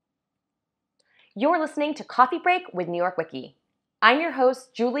You're listening to Coffee Break with New York Wiki. I'm your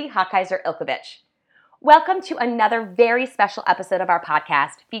host, Julie Hochheiser-Ilkovich. Welcome to another very special episode of our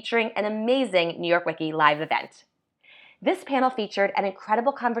podcast featuring an amazing New York Wiki live event. This panel featured an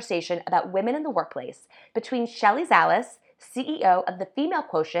incredible conversation about women in the workplace between Shelley Zalis, CEO of the Female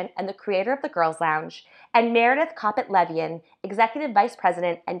Quotient and the creator of the Girls Lounge, and Meredith Kopit-Levien, Executive Vice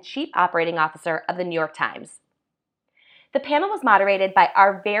President and Chief Operating Officer of the New York Times. The panel was moderated by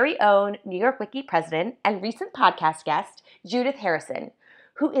our very own New York Wiki president and recent podcast guest, Judith Harrison,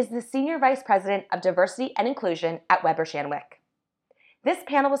 who is the Senior Vice President of Diversity and Inclusion at Weber Shandwick. This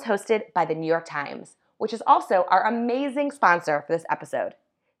panel was hosted by the New York Times, which is also our amazing sponsor for this episode.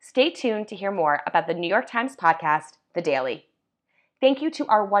 Stay tuned to hear more about the New York Times podcast, The Daily. Thank you to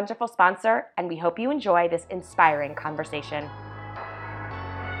our wonderful sponsor, and we hope you enjoy this inspiring conversation.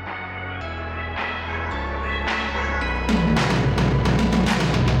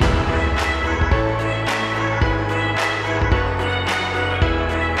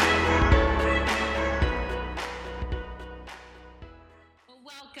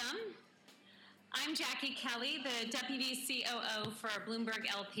 I'm Jackie Kelly, the Deputy COO for Bloomberg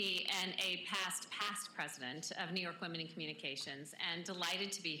LP and a past president of New York Women in Communications, and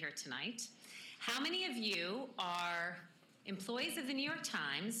delighted to be here tonight. How many of you are employees of the New York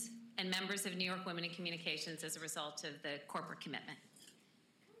Times and members of New York Women in Communications as a result of the corporate commitment?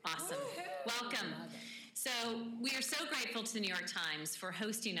 Awesome. Welcome. So we are so grateful to the New York Times for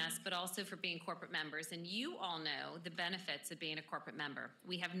hosting us, but also for being corporate members. And you all know the benefits of being a corporate member.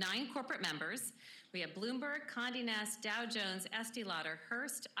 We have 9 corporate members. We have Bloomberg, Condé Nast, Dow Jones, Estee Lauder,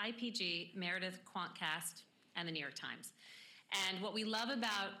 Hearst, IPG, Meredith, Quantcast, and the New York Times. And what we love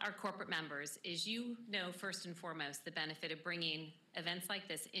about our corporate members is you know first and foremost the benefit of bringing events like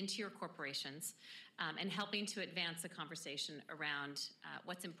this into your corporations and helping to advance the conversation around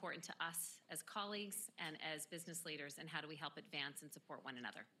what's important to us as colleagues and as business leaders, and how do we help advance and support one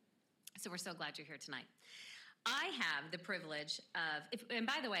another. So we're so glad you're here tonight. I have the privilege of, and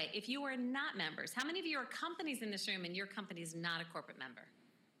by the way, if you are not members, how many of you are companies in this room and your company is not a corporate member?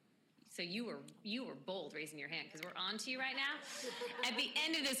 So you were bold raising your hand, because we're on to you right now. At the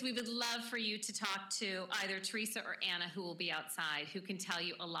end of this, we would love for you to talk to either Teresa or Anna, who will be outside, who can tell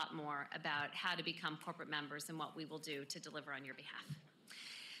you a lot more about how to become corporate members and what we will do to deliver on your behalf.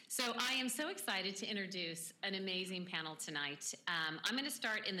 So I am so excited to introduce an amazing panel tonight. I'm going to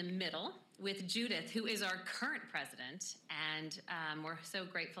start in the middle with Judith, who is our current president, and we're so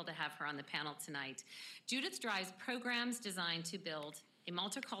grateful to have her on the panel tonight. Judith drives programs designed to build a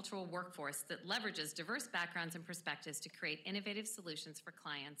multicultural workforce that leverages diverse backgrounds and perspectives to create innovative solutions for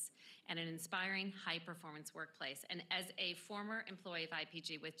clients and an inspiring high-performance workplace. And as a former employee of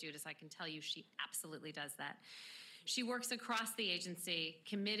IPG with Judith, I can tell you she absolutely does that. She works across the agency,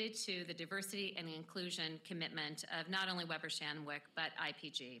 committed to the diversity and inclusion commitment of not only Weber Shandwick, but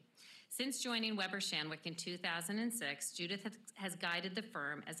IPG. Since joining Weber Shandwick in 2006, Judith has guided the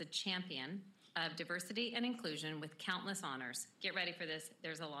firm as a champion of diversity and inclusion with countless honors. Get ready for this.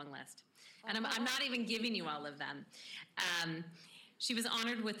 There's a long list. And I'm not even giving you all of them. She was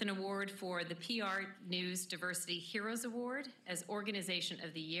honored with an award for the PR News Diversity Heroes Award as Organization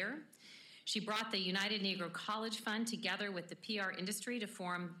of the Year. She brought the United Negro College Fund together with the PR industry to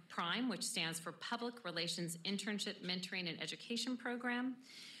form PRIME, which stands for Public Relations Internship Mentoring and Education Program,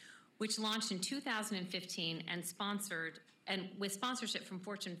 which launched in 2015 and with sponsorship from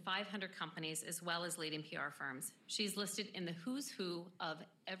Fortune 500 companies as well as leading PR firms. She's listed in the who's who of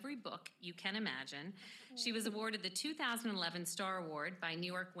every book you can imagine. She was awarded the 2011 Star Award by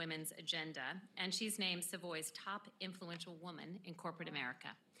New York Women's Agenda, and she's named Savoy's top influential woman in corporate America.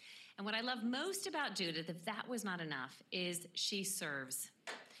 And what I love most about Judith, if that was not enough, is she serves.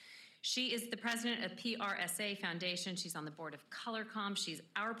 She is the president of PRSA Foundation. She's on the board of ColorCom. She's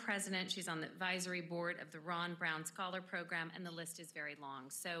our president. She's on the advisory board of the Ron Brown Scholar Program, and the list is very long.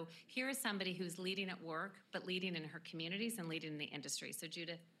 So here is somebody who's leading at work, but leading in her communities and leading in the industry. So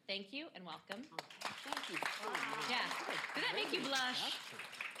Judith, thank you and welcome. Thank you. Yeah. Did that make you blush?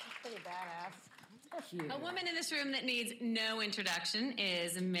 That's pretty badass. A woman in this room that needs no introduction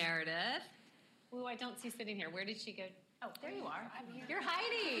is Meredith, who I don't see sitting here. Where did she go? Oh, there you are. You're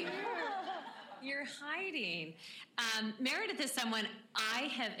hiding. You're hiding. Meredith is someone I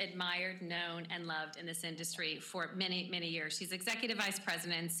have admired, known, and loved in this industry for many, many years. She's Executive Vice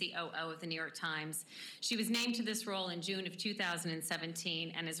President and COO of the New York Times. She was named to this role in June of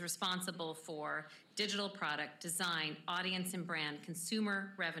 2017 and is responsible for digital product, design, audience and brand,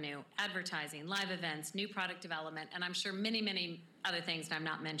 consumer revenue, advertising, live events, new product development, and I'm sure many, many other things that I'm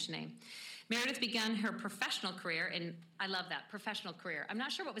not mentioning. Meredith began her professional career in, I love that, professional career. I'm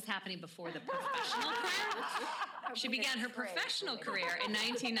not sure what was happening before the professional career. She began her professional career in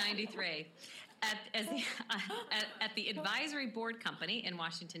 1993 at the Advisory Board Company in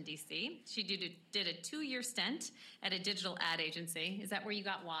Washington, D.C. She did a 2-year stint at a digital ad agency. Is that where you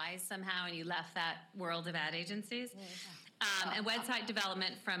got wise somehow and you left that world of ad agencies? And website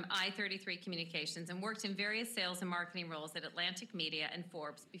development from I-33 Communications, and worked in various sales and marketing roles at Atlantic Media and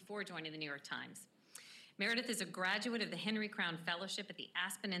Forbes before joining the New York Times. Meredith is a graduate of the Henry Crown Fellowship at the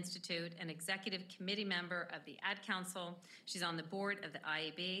Aspen Institute, an executive committee member of the Ad Council. She's on the board of the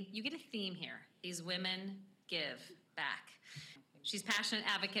IAB. You get a theme here. These women give back. She's a passionate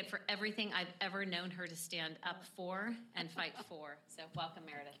advocate for everything I've ever known her to stand up for and fight for. So welcome,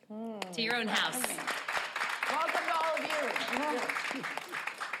 Meredith, to your own house. Welcome to all of you.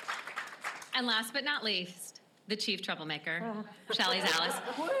 And last but not least, the chief troublemaker, Shelley Zalis.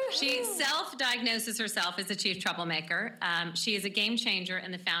 She self-diagnoses herself as the chief troublemaker. She is a game changer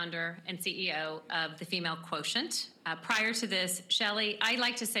and the founder and CEO of the Female Quotient. Prior to this, Shelley, I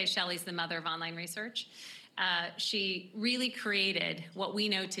like to say Shelley's the mother of online research. She really created what we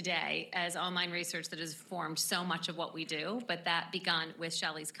know today as online research that has formed so much of what we do, but that began with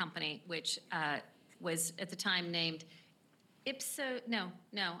Shelley's company, which was at the time named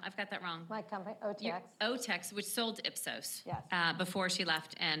I've got that wrong. My company, OTX. OTX, which sold to Ipsos Yes. before she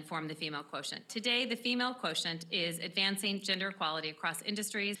left and formed the Female Quotient. Today, the Female Quotient is advancing gender equality across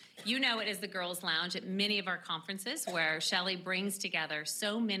industries. You know it as the Girls Lounge at many of our conferences, where Shelley brings together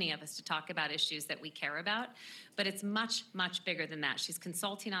so many of us to talk about issues that we care about. But it's much, much bigger than that. She's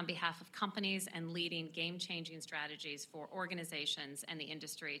consulting on behalf of companies and leading game-changing strategies for organizations and the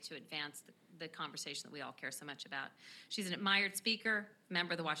industry to advance the conversation that we all care so much about. She's an admired speaker,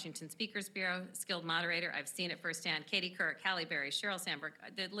 member of the Washington Speakers Bureau, skilled moderator. I've seen it firsthand. Katie Couric, Halle Berry, Sheryl Sandberg.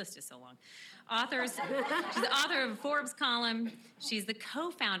 The list is so long. She's the author of a Forbes column. She's the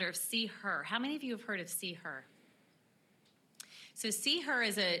co-founder of See Her. How many of you have heard of See Her? So See Her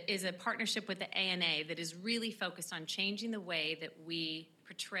is a partnership with the ANA that is really focused on changing the way that we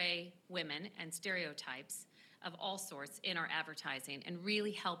portray women and stereotypes of all sorts in our advertising, and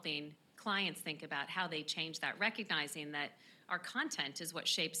really helping clients think about how they change that, recognizing that our content is what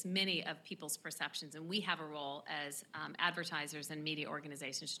shapes many of people's perceptions, and we have a role as advertisers and media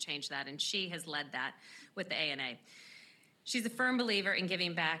organizations to change that, and she has led that with the ANA. She's a firm believer in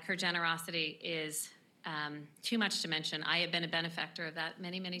giving back. Her generosity is too much to mention. I have been a benefactor of that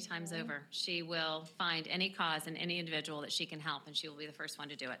many, many times over. She will find any cause and any individual that she can help, and she will be the first one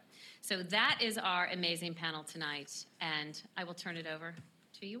to do it. So that is our amazing panel tonight, and I will turn it over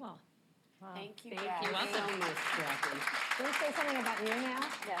to you all. Wow. Thank you, Thank You're welcome. so much, Jackie. Can we say something about you now?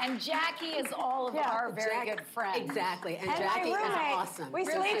 And Jackie is all of our very good friends. Exactly, and And Jackie my is roommate. awesome. We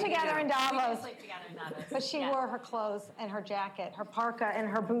sleep together in Davos. sleep together in Davos. But she wore her clothes and her jacket, her parka and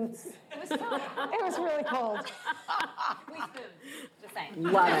her boots. It was really cold. We spoon. Just saying.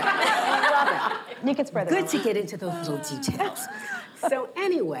 Love it, love it. You could spread the Good to get into those little details. So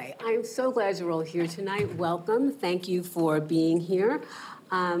anyway, I'm so glad you're all here tonight. Welcome, thank you for being here.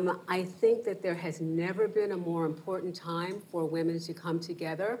 I think that there has never been a more important time for women to come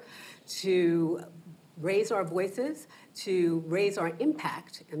together to raise our voices, to raise our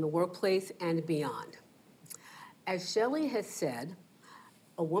impact in the workplace and beyond. As Shelley has said,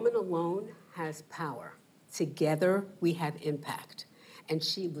 a woman alone has power. Together, we have impact. And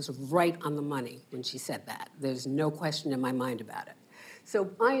she was right on the money when she said that. There's no question in my mind about it. So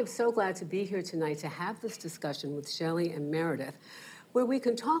I am so glad to be here tonight to have this discussion with Shelley and Meredith, where we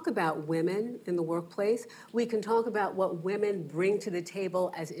can talk about women in the workplace, we can talk about what women bring to the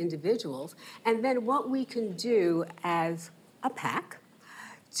table as individuals, and then what we can do as a pack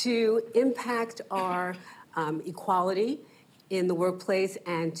to impact our equality in the workplace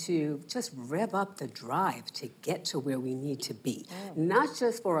and to just rev up the drive to get to where we need to be. Not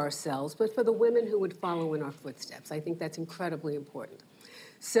just for ourselves, but for the women who would follow in our footsteps. I think that's incredibly important.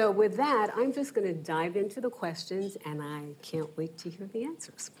 So with that, I'm just going to dive into the questions, and I can't wait to hear the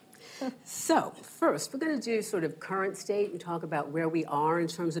answers. So first, we're going to do sort of current state and talk about where we are in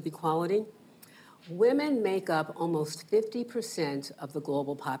terms of equality. Women make up almost 50% of the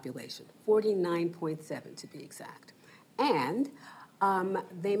global population, 49.7 to be exact. And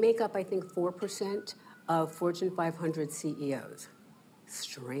they make up, I think, 4% of Fortune 500 CEOs.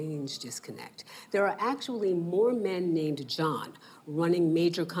 Strange disconnect. There are actually more men named John running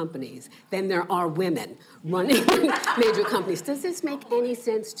major companies than there are women running major companies. Does this make any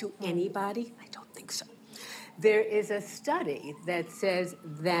sense to anybody? I don't think so. There is a study that says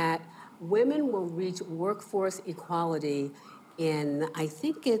that women will reach workforce equality in, I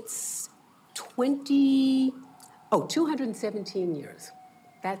think it's 217 years.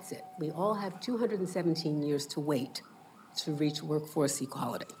 That's it. We all have 217 years to wait to reach workforce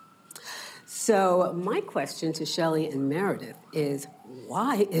equality. So my question to Shelley and Meredith is,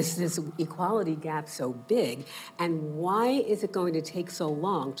 why is this equality gap so big, and why is it going to take so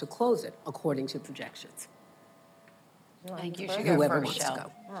long to close it, according to projections? I think you should go Whoever first, wants Shell.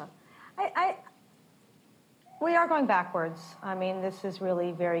 to go. We are going backwards. I mean, this is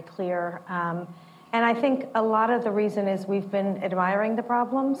really very clear. And I think a lot of the reason is we've been admiring the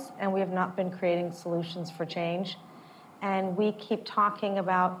problems and we have not been creating solutions for change. And we keep talking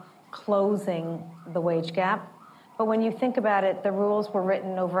about closing the wage gap. But when you think about it, the rules were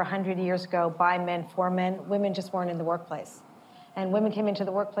written over 100 years ago by men for men. Women just weren't in the workplace. And women came into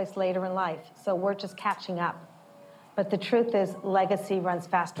the workplace later in life. So we're just catching up. But the truth is, legacy runs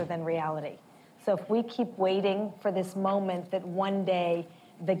faster than reality. So if we keep waiting for this moment that one day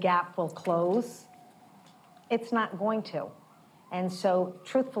the gap will close, it's not going to. And so,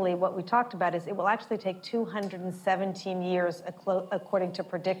 truthfully, what we talked about is it will actually take 217 years, according to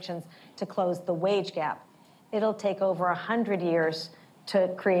predictions, to close the wage gap. It'll take over 100 years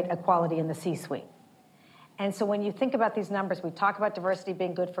to create equality in the C-suite. And so when you think about these numbers, we talk about diversity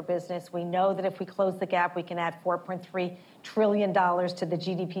being good for business. We know that if we close the gap, we can add $4.3 trillion to the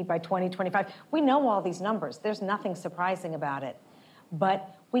GDP by 2025. We know all these numbers. There's nothing surprising about it.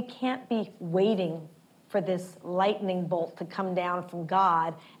 But we can't be waiting for this lightning bolt to come down from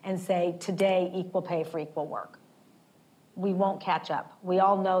God and say, today, equal pay for equal work. We won't catch up. We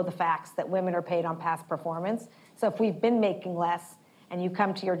all know the facts that women are paid on past performance. So if we've been making less, and you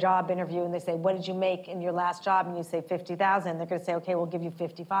come to your job interview and they say, what did you make in your last job? And you say 50,000. They're going to say, okay, we'll give you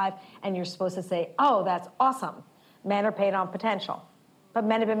 55. And you're supposed to say, oh, that's awesome. Men are paid on potential. But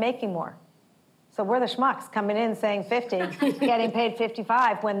men have been making more. So we're the schmucks coming in saying 50, getting paid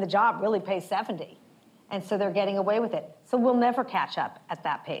 55 when the job really pays 70. And so they're getting away with it. So we'll never catch up at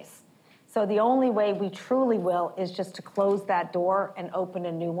that pace. So the only way we truly will is just to close that door and open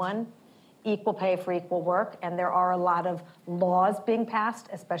a new one. Equal pay for equal work, and there are a lot of laws being passed,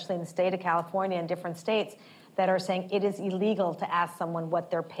 especially in the state of California and different states, that are saying it is illegal to ask someone what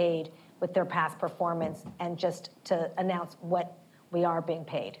they're paid with their past performance and just to announce what we are being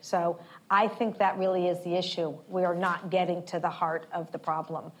paid. So I think that really is the issue. We are not getting to the heart of the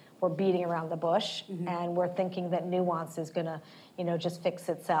problem. We're beating around the bush, and we're thinking that nuance is going to, just fix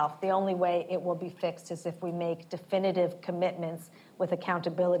itself. The only way it will be fixed is if we make definitive commitments with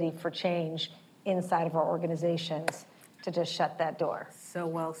accountability for change inside of our organizations to just shut that door. So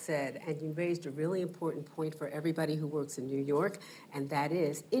well said. And you raised a really important point for everybody who works in New York, and that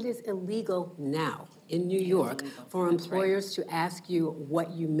is, it is illegal now in New York for employers to ask you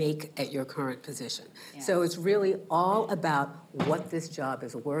what you make at your current position. Yeah. So it's really all about what this job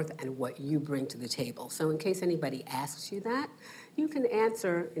is worth and what you bring to the table. So in case anybody asks you that, you can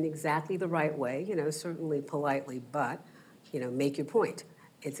answer in exactly the right way, certainly politely, but, make your point.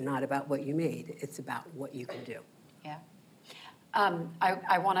 It's not about what you made. It's about what you can do. Yeah.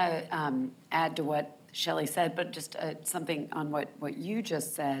 I want to add to what Shelley said, but just something on what you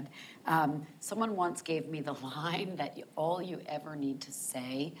just said. Someone once gave me the line that all you ever need to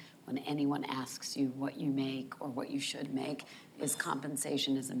say when anyone asks you what you make or what you should make is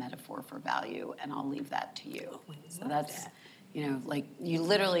compensation is a metaphor for value, and I'll leave that to you. So that's, you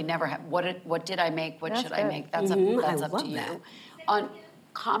literally never have, what did I make, what should I make? That's up to you. On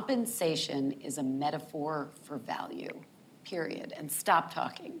compensation is a metaphor for value. Period. And stop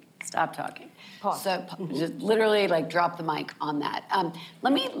talking. Pause. So just literally drop the mic on that.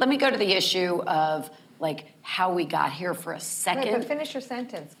 Let me go to the issue of how we got here for a second. Wait, but finish your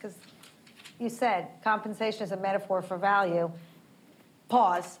sentence, because you said compensation is a metaphor for value.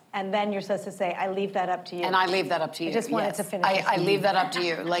 Pause, and then you're supposed to say, I leave that up to you. And I leave that up to you. I just wanted to finish. I leave that up to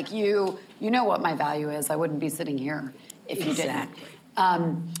you. You know what my value is. I wouldn't be sitting here if you didn't.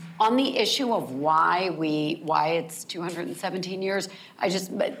 On the issue of why it's 217 years,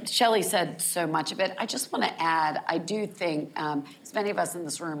 but Shelley said so much of it. I just want to add, I do think, as many of us in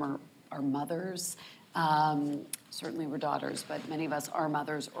this room are mothers, certainly we're daughters, but many of us are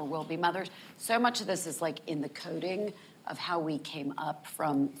mothers or will be mothers. So much of this is in the coding of how we came up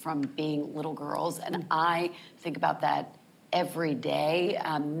from being little girls, and I think about that every day.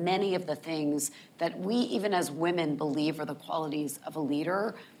 Many of the things that we, even as women, believe are the qualities of a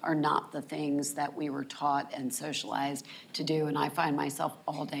leader are not the things that we were taught and socialized to do. And I find myself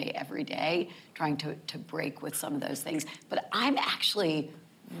all day, every day, trying to break with some of those things. But I'm actually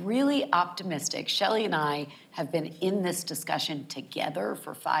really optimistic. Shelley and I have been in this discussion together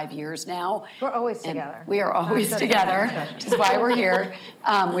for 5 years now. We're always And together. we are always together, which is why we're here.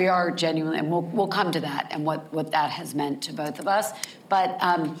 We are genuinely, and we'll come to that and what that has meant to both of us. But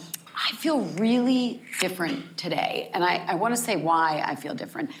I feel really different today. And I want to say why I feel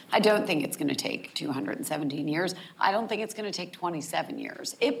different. I don't think it's going to take 217 years. I don't think it's going to take 27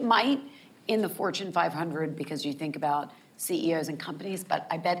 years. It might in the Fortune 500 because you think about CEOs and companies, but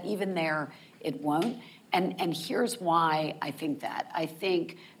I bet even there it won't. And here's why I think that. I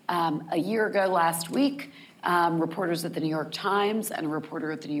think a year ago last week, reporters at the New York Times and a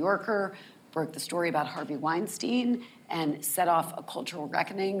reporter at the New Yorker broke the story about Harvey Weinstein and set off a cultural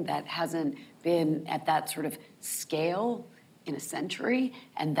reckoning that hasn't been at that sort of scale in a century.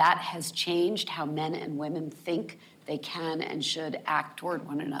 And that has changed how men and women think they can and should act toward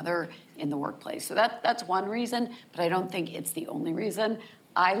one another in the workplace. So that's one reason, but I don't think it's the only reason.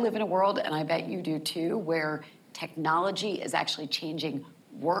 I live in a world, and I bet you do too, where technology is actually changing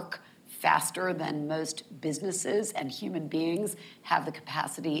work faster than most businesses and human beings have the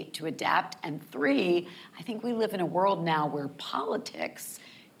capacity to adapt. And 3, I think we live in a world now where politics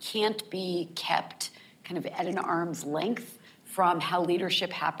can't be kept kind of at an arm's length from how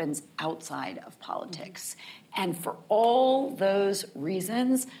leadership happens outside of politics. And for all those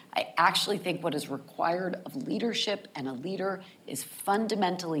reasons, I actually think what is required of leadership and a leader is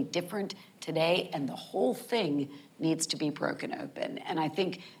fundamentally different today, and the whole thing needs to be broken open. And I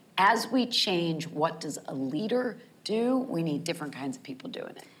think as we change what does a leader do, we need different kinds of people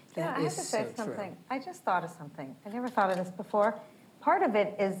doing it. Yeah, I have to say something. I just thought of something. I never thought of this before. Part of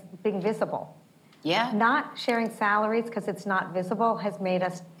it is being visible. Yeah. Not sharing salaries because it's not visible has made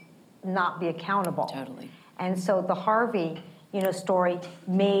us not be accountable. Totally. And so the Harvey, story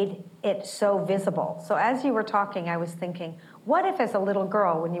made it so visible. So as you were talking, I was thinking, what if as a little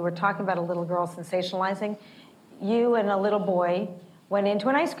girl, when you were talking about a little girl sensationalizing, you and a little boy went into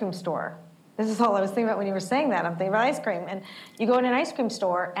an ice cream store? This is all I was thinking about when you were saying that. I'm thinking about ice cream. And you go in an ice cream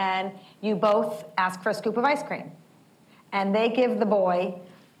store and you both ask for a scoop of ice cream. And they give the boy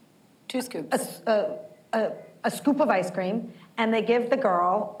 2 scoops. A scoop of ice cream, and they give the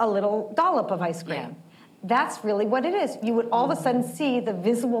girl a little dollop of ice cream. Yeah. That's really what it is. You would all of a sudden see the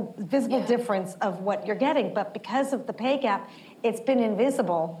visible difference of what you're getting, but because of the pay gap, it's been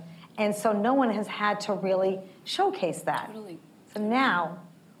invisible, and so no one has had to really showcase that. Totally. So now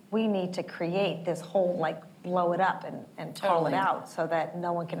we need to create this whole, blow it up and call it Totally. out so that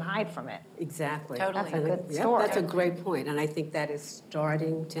no one can hide from it. Exactly. Totally. That's a good Yep, story. that's a great point, and I think that is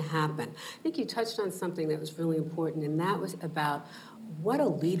starting to happen. I think you touched on something that was really important, and that was about what a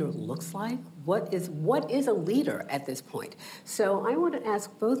leader looks like. What is a leader at this point? So I want to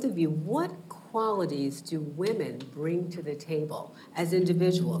ask both of you, what qualities do women bring to the table as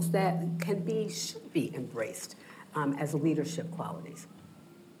individuals that should be embraced as leadership qualities?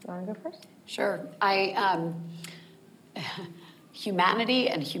 You want to go first? Sure. Humanity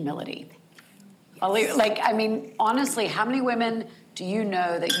and humility. Honestly, how many women do you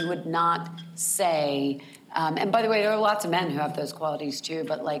know that you would not say, and by the way, there are lots of men who have those qualities too,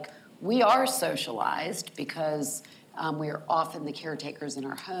 but we are socialized because we are often the caretakers in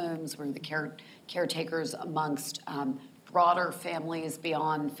our homes, we're the caretakers amongst broader families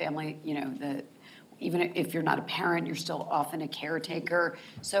beyond family, even if you're not a parent, you're still often a caretaker.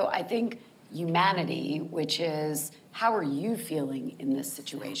 So I think humanity, which is how are you feeling in this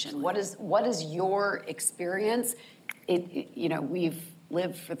situation? What is your experience? We've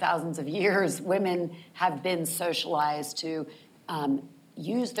lived for thousands of years. Women have been socialized to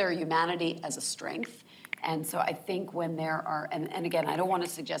use their humanity as a strength. And so I think when there are, and again, I don't want to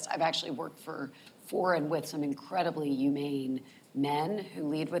suggest, I've actually worked for and with some incredibly humane men who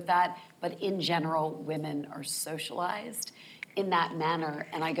lead with that, but in general, women are socialized in that manner.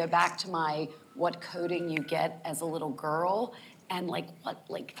 And I go back to what coding you get as a little girl, and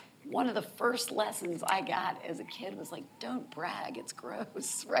one of the first lessons I got as a kid was don't brag, it's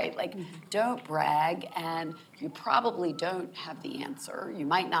gross, right? Don't brag, and you probably don't have the answer. You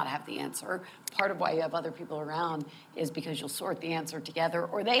might not have the answer. Part of why you have other people around is because you'll sort the answer together,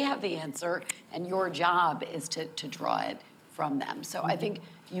 or they have the answer, and your job is to draw it from them. So I think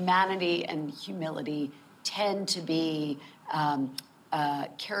humanity and humility tend to be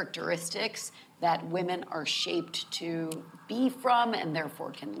characteristics that women are shaped to be from and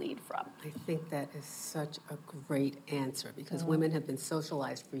therefore can lead from. I think that is such a great answer because women have been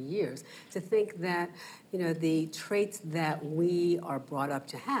socialized for years to think that, the traits that we are brought up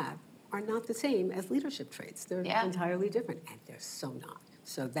to have are not the same as leadership traits. They're entirely different, and they're so not.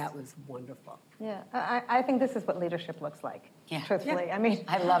 So that was wonderful. Yeah, I think this is what leadership looks like, Yeah. truthfully. Yeah. I mean,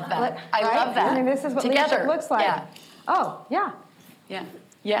 I love that. I right? love that. I mean, this is what Together. leadership looks like. Yeah. Oh, yeah. Yeah.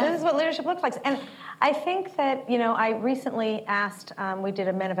 Yeah. This is what leadership looks like. And I think that, I recently asked, we did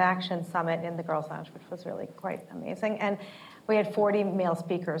a Men of Action summit in the Girls Lounge, which was really quite amazing. And we had 40 male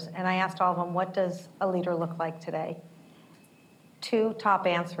speakers. And I asked all of them, what does a leader look like today? 2 top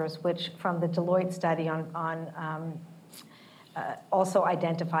answers, which from the Deloitte study also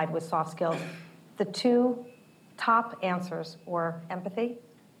identified with soft skills. The 2 top answers were empathy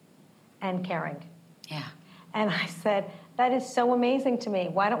and caring. Yeah. And I said, that is so amazing to me.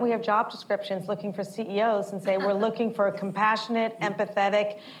 Why don't we have job descriptions looking for CEOs and say, we're looking for a compassionate,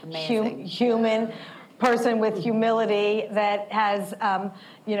 empathetic, human person with humility that has,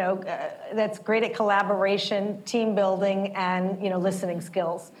 that's great at collaboration, team building, and, listening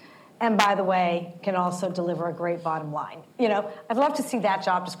skills. And by the way, can also deliver a great bottom line. I'd love to see that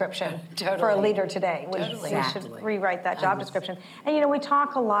job description for a leader today. We should rewrite that job description. And we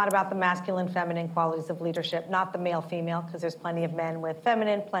talk a lot about the masculine, feminine qualities of leadership, not the male, female, because there's plenty of men with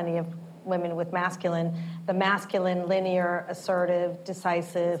feminine, plenty of women with masculine. The masculine, linear, assertive,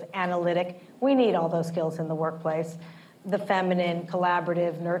 decisive, analytic. We need all those skills in the workplace. The feminine,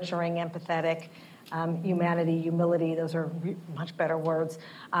 collaborative, nurturing, empathetic. Humanity, humility, those are much better words.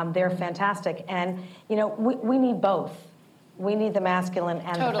 They're fantastic. And, we need both. We need the masculine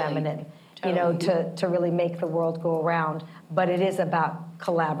and the feminine, to really make the world go around. But it is about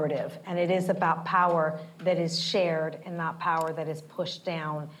collaborative, and it is about power that is shared and not power that is pushed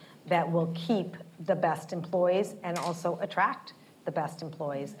down, that will keep the best employees and also attract the best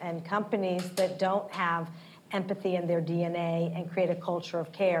employees. And companies that don't have empathy in their DNA and create a culture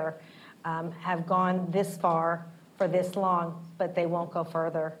of care have gone this far for this long, but they won't go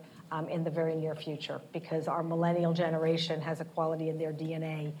further in the very near future, because our millennial generation has equality in their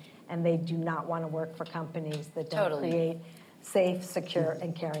DNA, and they do not want to work for companies that don't create safe, secure,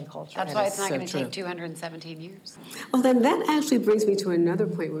 and caring culture. That's why it's not going to take 217 years. Well, then that actually brings me to another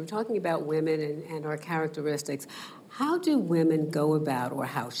point. We were talking about women and our characteristics. How do women go about, or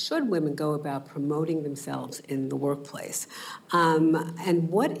how should women go about promoting themselves in the workplace? And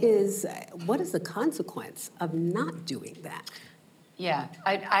what is the consequence of not doing that? Yeah,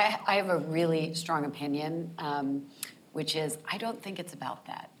 I have a really strong opinion, which is I don't think it's about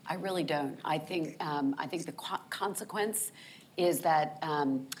that. I really don't. I think the consequence is that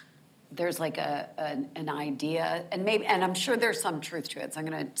there's like an idea, and I'm sure there's some truth to it. So I'm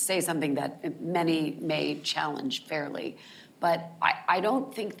going to say something that many may challenge fairly, but I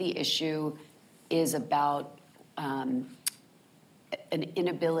don't think the issue is about an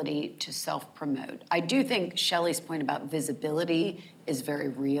inability to self-promote. I do think Shelley's point about visibility is very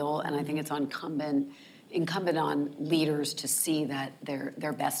real, and I think it's incumbent on leaders to see that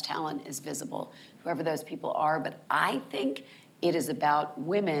their best talent is visible, whoever those people are. But I think it is about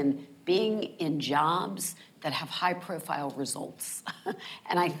women being in jobs that have high-profile results.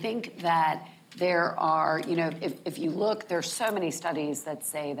 And I think that there are, if you look, there's so many studies that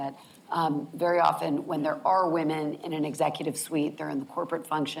say that very often when there are women in an executive suite, they're in the corporate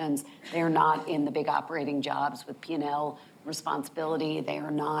functions, they're not in the big operating jobs with P&L responsibility, they are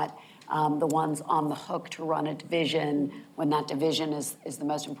not the ones on the hook to run a division when that division is the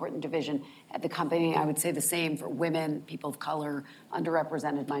most important division at the company. I would say the same for women, people of color,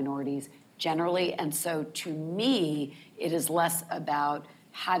 underrepresented minorities generally. And so to me, it is less about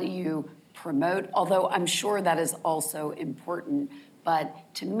how do you promote, although I'm sure that is also important.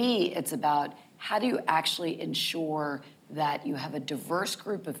 But to me, it's about how do you actually ensure that you have a diverse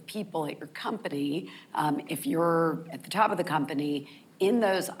group of people at your company, if you're at the top of the company, in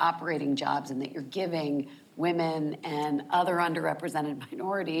those operating jobs, and that you're giving women and other underrepresented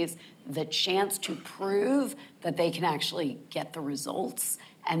minorities the chance to prove that they can actually get the results.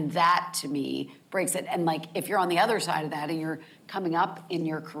 And that, to me, breaks it. And if you're on the other side of that and you're coming up in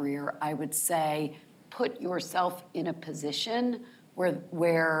your career, I would say put yourself in a position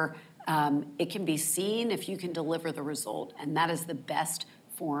where it can be seen if you can deliver the result. And that is the best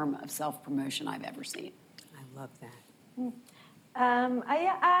form of self-promotion I've ever seen. I love that.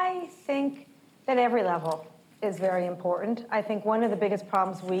 I think that every level is very important. I think one of the biggest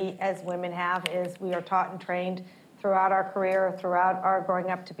problems we as women have is we are taught and trained throughout our career, throughout our growing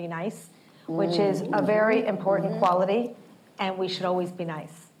up, to be nice, which is a very important quality, and we should always be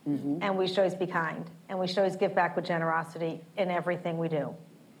nice. And we should always be kind, and we should always give back with generosity in everything we do.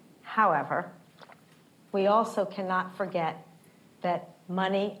 However, we also cannot forget that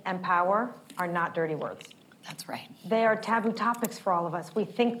money and power are not dirty words. That's right. They are taboo topics for all of us. We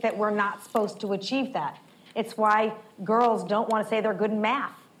think that we're not supposed to achieve that. It's why girls don't want to say they're good in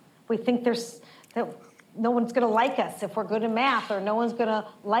math. We think that no one's going to like us if we're good in math, or no one's going to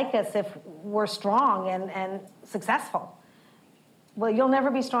like us if we're strong and successful. Well, you'll never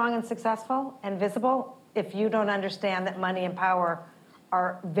be strong and successful and visible if you don't understand that money and power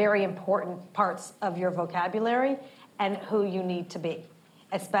are very important parts of your vocabulary and who you need to be,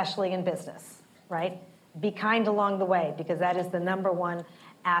 especially in business, right? Be kind along the way, because that is the number one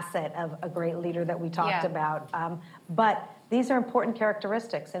asset of a great leader that we talked about. But these are important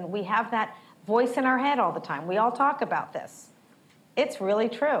characteristics, and we have that voice in our head all the time. We all talk about this. It's really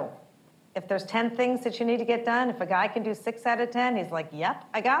true. If there's 10 things that you need to get done, if a guy can do 6 out of 10, he's like, yep,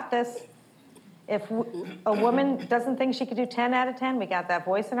 I got this. If a woman doesn't think she can do 10 out of 10, we got that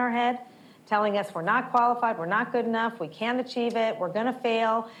voice in our head telling us we're not qualified, we're not good enough, we can't achieve it, we're going to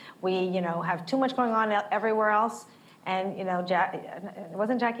fail, we have too much going on everywhere else. And, it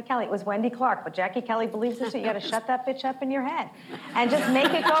wasn't Jackie Kelly, it was Wendy Clark, but Jackie Kelly believes this, you got to shut that bitch up in your head and just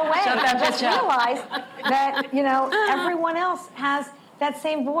make it go away. And just realize that, everyone else has that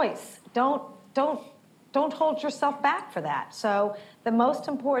same voice. Don't hold yourself back for that. So the most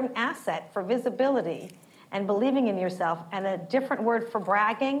important asset for visibility and believing in yourself, and a different word for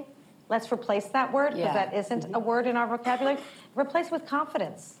bragging, let's replace that word, because that isn't a word in our vocabulary, replace with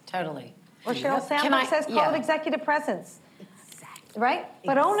confidence. Totally. Or Sheryl Sandberg says, call it executive presence. Exactly. Right?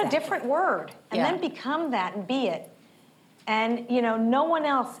 But own a different word, and then become that and be it. And, no one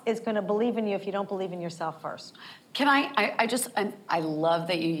else is going to believe in you if you don't believe in yourself first. Can I love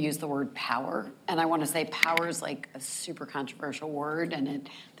that you use the word power, and I want to say power is like a super controversial word, and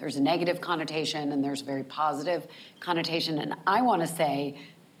there's a negative connotation and there's a very positive connotation, and I want to say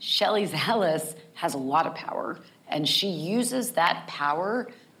Shelley Zalis has a lot of power, and she uses that power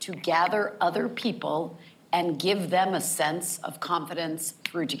to gather other people and give them a sense of confidence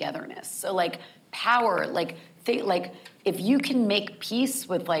through togetherness. So power, if you can make peace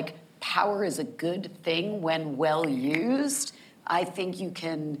with power is a good thing when well used, I think you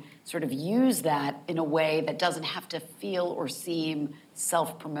can sort of use that in a way that doesn't have to feel or seem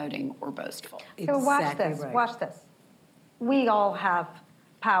self-promoting or boastful. So watch this. We all have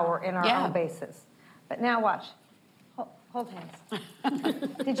power in our own bases. But now watch. Hold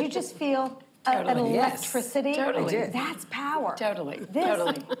hands. Did you just feel an electricity? Totally. I did. That's power. Totally.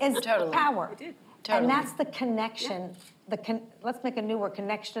 This is power. I did. And that's the connection. Let's make a new word,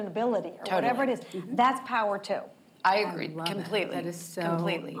 connectionability, or whatever it is. That's power too. I agree Love completely. That is so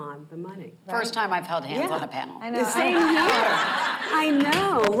completely. on the money. First time I've held hands on a panel. I know. Same here. I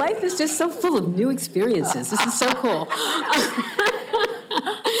know. Life is just so full of new experiences. This is so cool.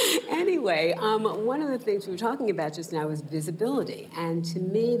 Anyway, one of the things we were talking about just now is visibility. And to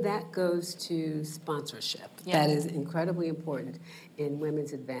me, that goes to sponsorship. That is incredibly important in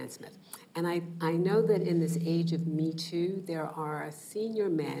women's advancement. And I know that in this age of Me Too, there are senior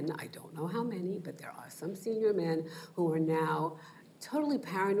men, I don't know how many, but there are some senior men who are now totally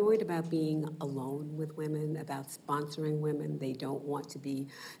paranoid about being alone with women, about sponsoring women. They don't want to be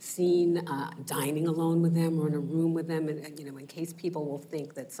seen dining alone with them or in a room with them, and in case people will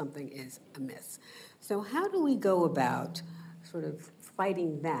think that something is amiss. So how do we go about sort of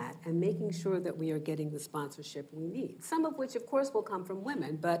fighting that and making sure that we are getting the sponsorship we need? Some of which, of course, will come from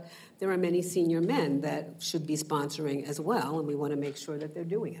women, but there are many senior men that should be sponsoring as well, and we want to make sure that they're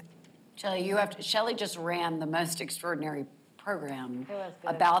doing it. Shelley, Shelley just ran the most extraordinary program was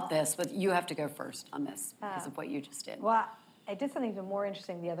good. about this, but you have to go first on this because of what you just did. Well, I did something even more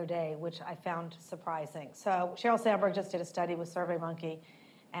interesting the other day, which I found surprising. So Sheryl Sandberg just did a study with SurveyMonkey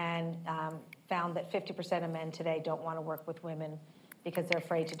and found that 50% of men today don't want to work with women because they're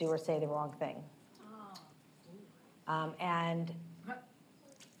afraid to do or say the wrong thing. And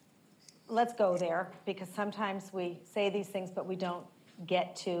let's go there, because sometimes we say these things, but we don't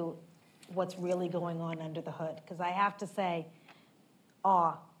get to what's really going on under the hood. Because I have to say,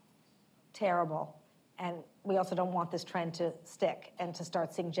 terrible. And we also don't want this trend to stick and to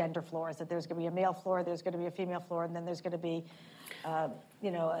start seeing gender floors, that there's going to be a male floor, there's going to be a female floor, and then there's going to be, a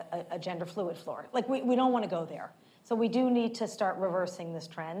gender fluid floor. We don't want to go there. So we do need to start reversing this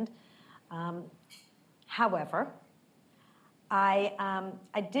trend. However, I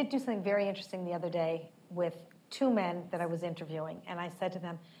did do something very interesting the other day with 2 men that I was interviewing, and I said to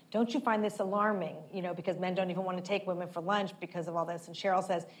them, don't you find this alarming, because men don't even want to take women for lunch because of all this? And Sheryl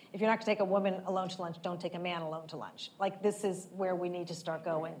says, if you're not going to take a woman alone to lunch, don't take a man alone to lunch. This is where we need to start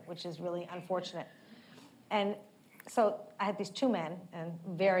going, which is really unfortunate. And so I had these 2 men, and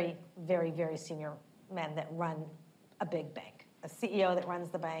very, very, very senior men that run a big bank, a CEO that runs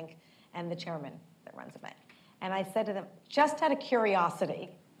the bank, and the chairman that runs the bank. And I said to them, just out of curiosity,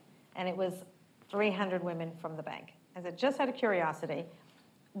 and it was 300 women from the bank. I said, just out of curiosity,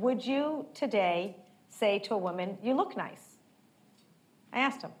 would you today say to a woman, you look nice? I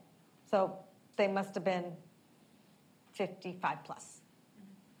asked them. So they must have been 55 plus,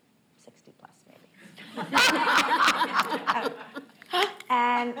 60 plus maybe.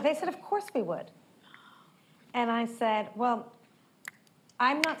 And they said, of course we would. And I said, well,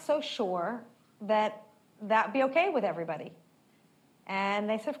 I'm not so sure that would be okay with everybody. And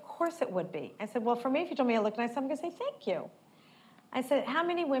they said, of course it would be. I said, well, for me, if you told me I look nice, I'm going to say thank you. I said, how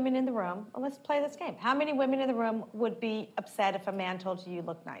many women in the room, well, let's play this game. How many women in the room would be upset if a man told you you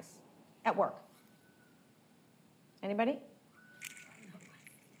look nice at work? Anybody?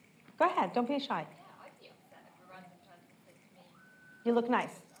 Go ahead, don't be shy. You look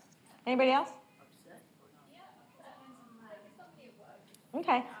nice. Anybody else?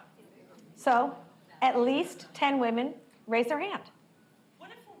 Okay. So, at least 10 women raise their hand. What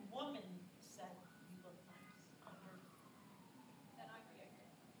if a woman said you look nice?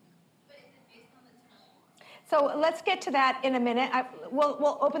 So let's get to that in a minute.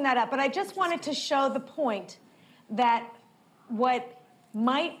 We'll open that up. But I just wanted to show the point that what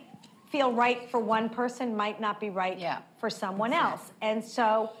might feel right for one person might not be right for someone else. And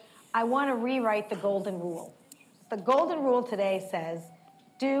so I want to rewrite the golden rule. The golden rule today says,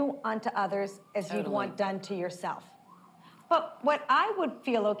 do unto others as you'd want done to yourself. But what I would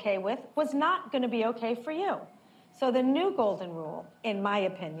feel okay with was not going to be okay for you. So the new golden rule, in my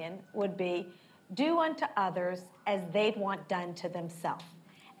opinion, would be do unto others as they'd want done to themselves.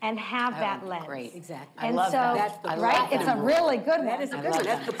 And have that lens. Great. Exactly. I love that. Right? It's a really good one. That is a good one.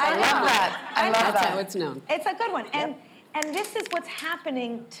 That's the I love that. I love That's that. how it's known. It's a good one. And this is what's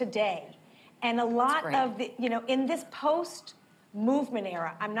happening today. And a lot of the, in this post-movement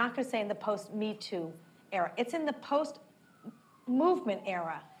era, I'm not going to say in the post-Me Too era, it's in the post-movement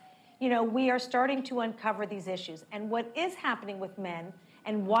era. We are starting to uncover these issues. And what is happening with men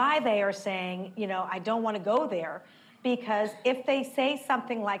and why they are saying, I don't want to go there, because if they say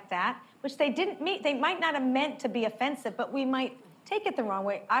something like that, which they didn't mean, they might not have meant to be offensive, but we might take it the wrong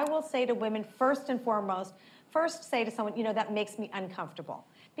way. I will say to women, first and foremost, say to someone, that makes me uncomfortable.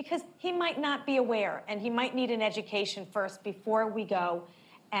 Because he might not be aware, and he might need an education first before we go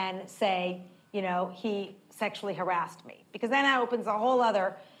and say, he sexually harassed me. Because then that opens a whole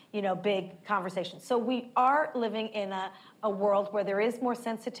other, big conversation. So we are living in a world where there is more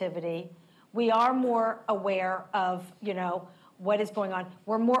sensitivity. We are more aware of, what is going on.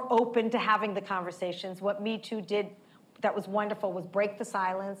 We're more open to having the conversations. What Me Too did that was wonderful was break the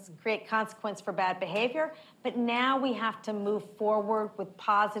silence, create consequence for bad behavior. But now we have to move forward with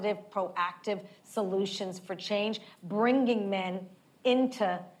positive, proactive solutions for change, bringing men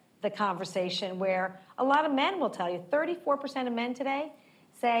into the conversation where a lot of men will tell you, 34% of men today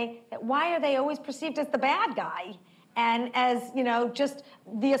say that why are they always perceived as the bad guy? And as, just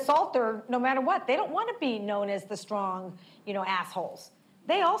the assaulter, no matter what, they don't want to be known as the strong, assholes.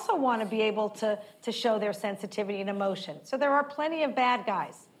 They also want to be able to show their sensitivity and emotion. So there are plenty of bad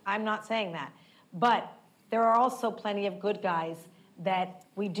guys. I'm not saying that. But there are also plenty of good guys that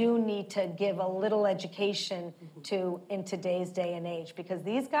we do need to give a little education to in today's day and age. Because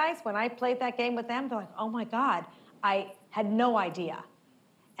these guys, when I played that game with them, they're like, oh my God, I had no idea.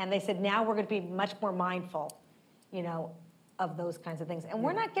 And they said, now we're going to be much more mindful, of those kinds of things. And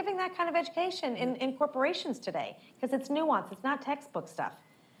we're not giving that kind of education in corporations today because it's nuanced. It's not textbook stuff.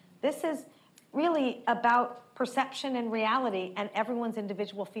 This is really about perception and reality and everyone's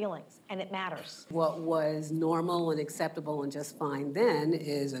individual feelings, and it matters. What was normal and acceptable and just fine then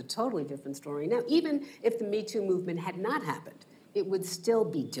is a totally different story now. Even if the Me Too movement had not happened, it would still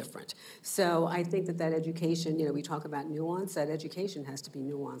be different. So I think that education, we talk about nuance, that education has to be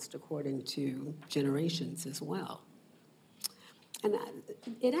nuanced according to generations as well. And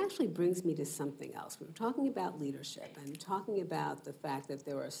it actually brings me to something else. We were talking about leadership and talking about the fact that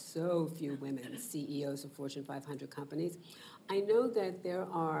there are so few women CEOs of Fortune 500 companies. I know that there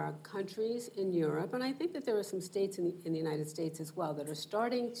are countries in Europe, and I think that there are some states in the United States as well, that are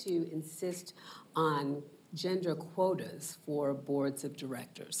starting to insist on gender quotas for boards of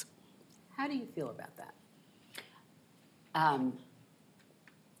directors. How do you feel about that?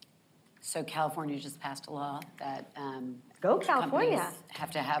 So California just passed a law that Go California. companies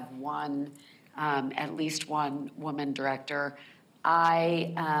have to have at least one woman director.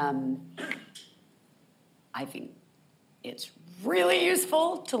 I think it's really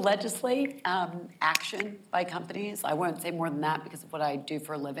useful to legislate action by companies. I won't say more than that because of what I do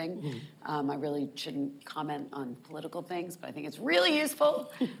for a living. I really shouldn't comment on political things, but I think it's really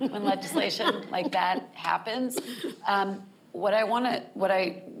useful when legislation like that happens. What I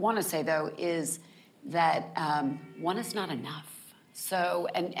want to say though is that one is not enough. So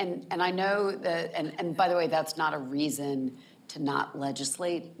and I know that and by the way, that's not a reason to not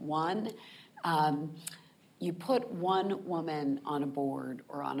legislate one. You put one woman on a board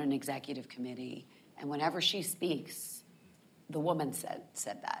or on an executive committee, and whenever she speaks, the woman said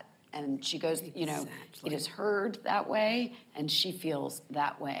that. And she goes, you know, it is heard that way, and she feels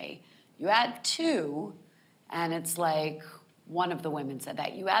that way. You add two, and it's like one of the women said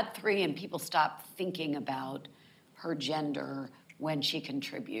that. You add three, and people stop thinking about her gender when she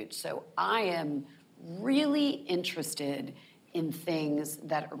contributes. So I am really interested in things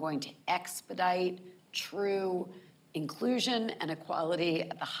that are going to expedite true inclusion and equality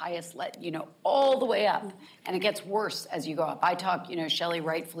at the highest, all the way up. And it gets worse as you go up. I talk, Shelley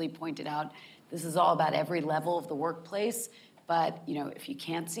rightfully pointed out, this is all about every level of the workplace. But, if you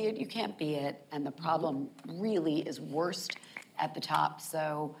can't see it, you can't be it. And the problem really is worst at the top.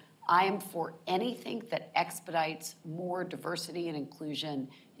 So I am for anything that expedites more diversity and inclusion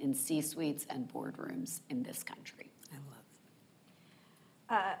in C-suites and boardrooms in this country.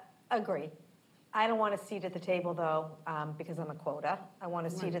 I love Agree. I don't want a seat at the table, though, because I'm a quota. I want a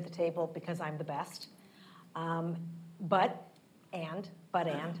seat at the table because I'm the best. But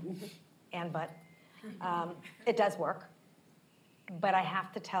it does work. But I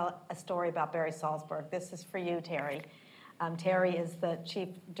have to tell a story about Barry Salzberg. This is for you, Terry. Terry is the Chief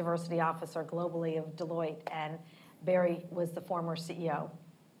Diversity Officer globally of Deloitte, and Barry was the former CEO,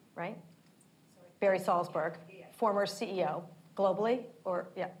 right? Barry Salzberg, former CEO globally,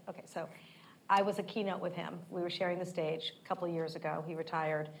 so I was a keynote with him. We were sharing the stage a couple of years ago. He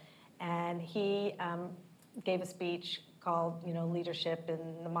retired, and he gave a speech called, Leadership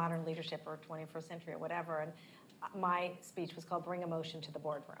in the Modern Leadership or 21st Century or whatever, and my speech was called Bring Emotion to the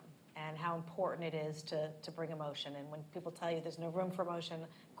Boardroom, and how important it is to bring emotion. And when people tell you there's no room for emotion,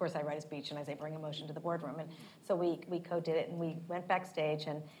 of course I write a speech and I say bring emotion to the boardroom. And so we co-did it, and we went backstage,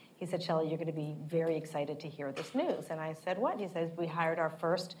 and he said, Shelley, you're going to be very excited to hear this news. And I said, what? He says, we hired our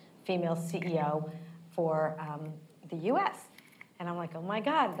first female CEO for the U.S. And I'm like, oh my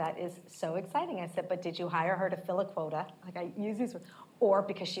God, that is so exciting. I said, but did you hire her to fill a quota? Like I use these words, or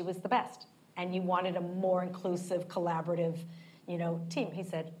because she was the best and you wanted a more inclusive, collaborative, team? He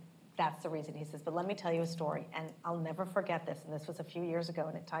said, that's the reason. He says, but let me tell you a story, and I'll never forget this. And this was a few years ago,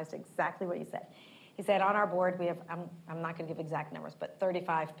 and it ties to exactly what he said. He said, on our board, we have, I'm not going to give exact numbers, but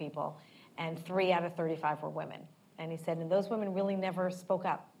 35 people, and 3 out of 35 were women. And he said, and those women really never spoke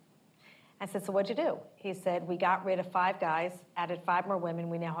up. I said, so what'd you do? He said, we got rid of 5 guys, added 5 more women.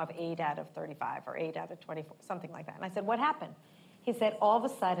 We now have 8 out of 35 or 8 out of 24, something like that. And I said, what happened? He said, all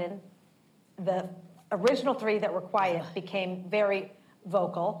of a sudden, the original 3 that were quiet became very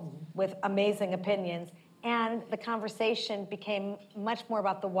vocal with amazing opinions. And the conversation became much more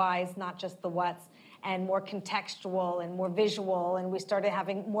about the whys, not just the whats, and more contextual and more visual. And we started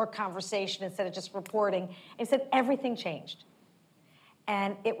having more conversation instead of just reporting. And he said, everything changed.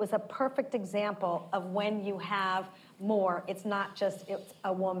 And it was a perfect example of when you have more, it's not just it's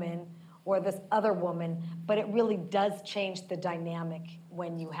a woman or this other woman, but it really does change the dynamic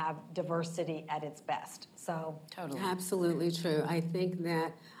when you have diversity at its best. So Totally. Absolutely true. I think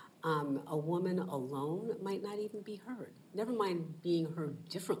that a woman alone might not even be heard. Never mind being heard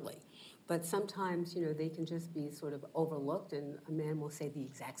differently. But sometimes, they can just be sort of overlooked, and a man will say the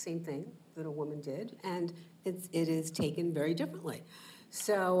exact same thing that a woman did, and it is taken very differently.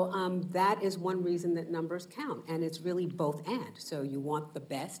 So that is one reason that numbers count, and it's really both and. So you want the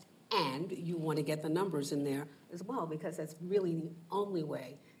best, and you want to get the numbers in there as well, because that's really the only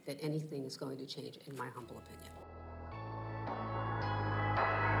way that anything is going to change, in my humble opinion.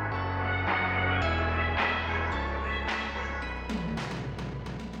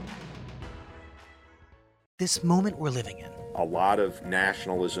 This moment we're living in, a lot of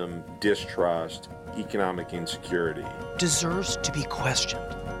nationalism, distrust, economic insecurity, deserves to be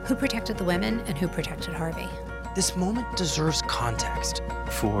questioned. Who protected the women and who protected Harvey? This moment deserves context.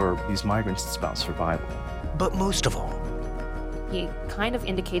 For these migrants, it's about survival. But most of all, he kind of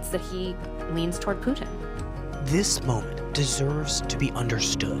indicates that he leans toward Putin. This moment deserves to be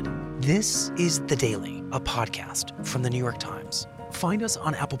understood. This is The Daily, a podcast from the New York Times. Find us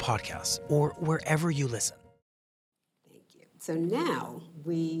on Apple Podcasts or wherever you listen. So now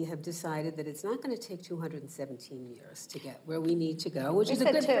we have decided that it's not going to take 217 years to get where we need to go, which is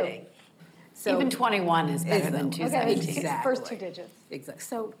a good thing. So even 21 is better than 217. Okay, exactly. First 2 digits. Exactly.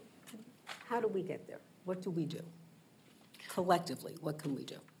 So how do we get there? What do we do? Collectively, what can we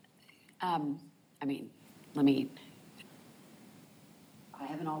do? I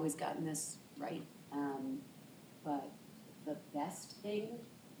haven't always gotten this right, but the best thing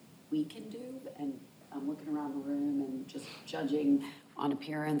we can do, and I'm looking around the room and just judging on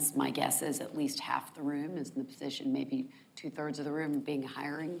appearance, my guess is at least half the room is in the position, maybe 2/3 of the room being a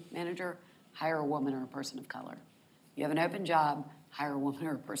hiring manager, hire a woman or a person of color. You have an open job, hire a woman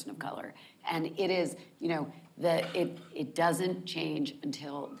or a person of color. And it is, it doesn't change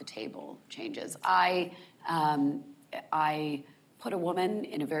until the table changes. I put a woman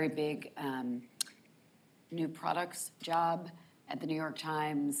in a very big new products job at the New York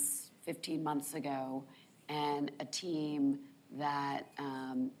Times 15 months ago, and a team that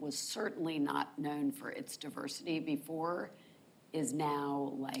was certainly not known for its diversity before is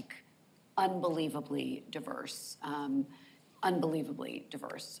now like unbelievably diverse.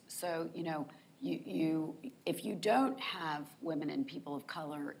 So, if you don't have women and people of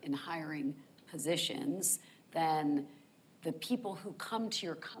color in hiring positions, then the people who come to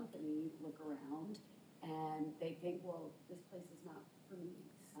your company look around and they think, well, this place is not for me.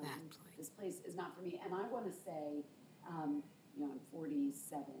 This place is not for me. And I want to say, I'm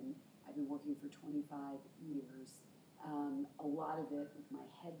 47. I've been working for 25 years. A lot of it with my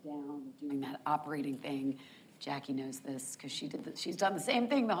head down, doing that operating thing. Jackie knows this because she's done the same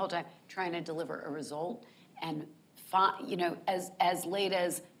thing the whole time, trying to deliver a result. And as late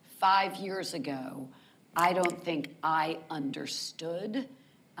as 5 years ago, I don't think I understood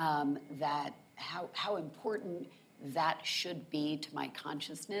that how important that should be to my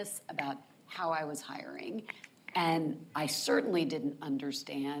consciousness about how I was hiring. And I certainly didn't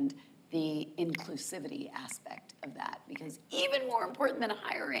understand the inclusivity aspect of that, because even more important than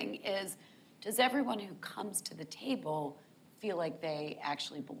hiring is, does everyone who comes to the table feel like they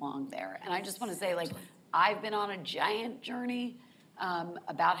actually belong there? And I just want to say, I've been on a giant journey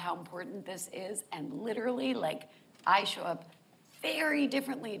about how important this is, and literally, I show up very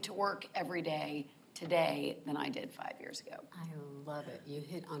differently to work every day today than I did 5 years ago. I love it. You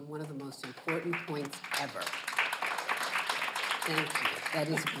hit on one of the most important points ever. Thank you. That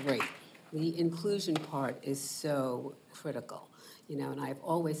is great. The inclusion part is so critical, and I've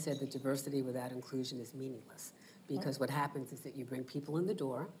always said that diversity without inclusion is meaningless, because what happens is that you bring people in the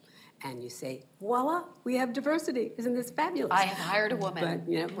door and you say, voila, we have diversity. Isn't this fabulous? I have hired a woman.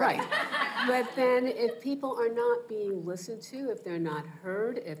 But, right. But then if people are not being listened to, if they're not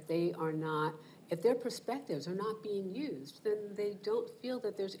heard, if their perspectives are not being used, then they don't feel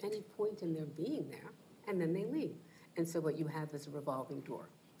that there's any point in their being there, and then they leave. And so what you have is a revolving door.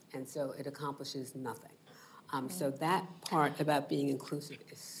 And so it accomplishes nothing. So that part about being inclusive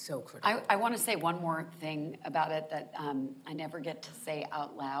is so critical. I want to say one more thing about it that I never get to say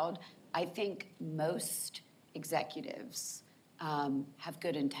out loud. I think most executives have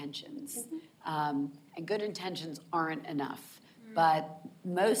good intentions. And good intentions aren't enough. But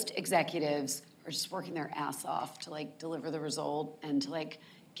most executives are just working their ass off to deliver the result and to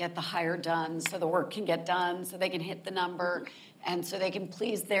get the hire done so the work can get done, so they can hit the number, and so they can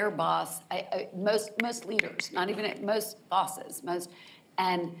please their boss. Most leaders, not even most bosses,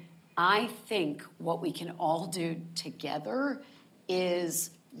 and I think what we can all do together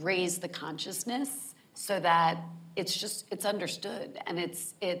is raise the consciousness so that it's understood, and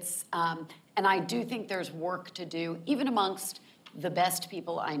and I do think there's work to do, even amongst the best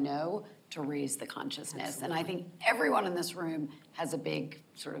people I know, to raise the consciousness. Absolutely. And I think everyone in this room has a big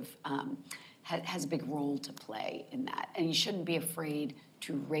has a big role to play in that. And you shouldn't be afraid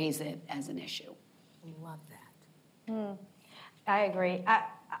to raise it as an issue. Love that. I agree.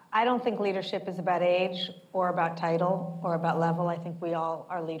 I don't think leadership is about age or about title or about level. I think we all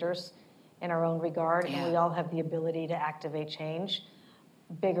are leaders in our own regard, and we all have the ability to activate change,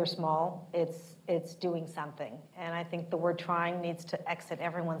 big or small. It's doing something. And I think the word trying needs to exit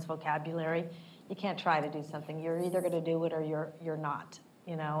everyone's vocabulary. You can't try to do something. You're either going to do it or you're not.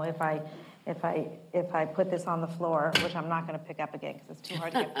 If I put this on the floor, which I'm not going to pick up again because it's too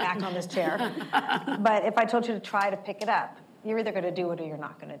hard to get back on this chair, but if I told you to try to pick it up, you're either going to do it or you're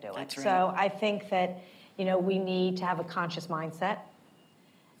not going to do it. That's right. So I think that we need to have a conscious mindset.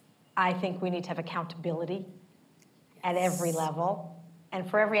 I think we need to have accountability at every level and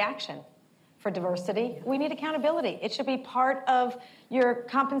for every action. For diversity, we need accountability. It should be part of your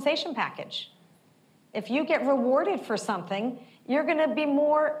compensation package. If you get rewarded for something, you're going to be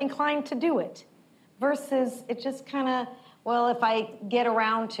more inclined to do it versus it just kind of, well, if I get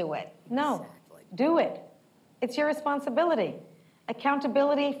around to it. No, do it. It's your responsibility.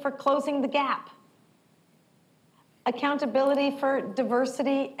 Accountability for closing the gap. Accountability for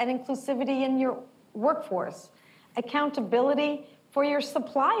diversity and inclusivity in your workforce. Accountability for your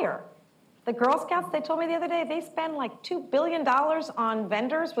supplier. The Girl Scouts, they told me the other day, they spend $2 billion on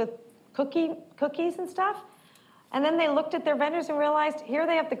vendors with cookies and stuff. And then they looked at their vendors and realized, here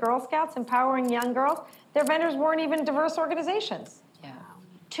they have the Girl Scouts empowering young girls. Their vendors weren't even diverse organizations. Yeah.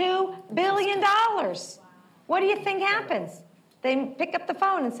 $2 billion. What do you think happens? They pick up the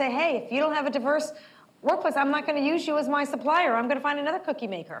phone and say, hey, if you don't have a diverse workplace, I'm not going to use you as my supplier. I'm going to find another cookie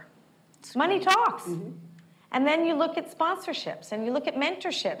maker. Money talks. Mm-hmm. And then you look at sponsorships, and you look at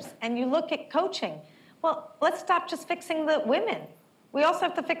mentorships, and you look at coaching. Well, let's stop just fixing the women. We also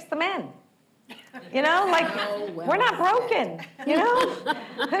have to fix the men. You know, like, we're not broken, you know?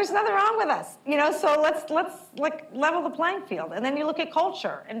 There's nothing wrong with us, you know? So let's like level the playing field. And then you look at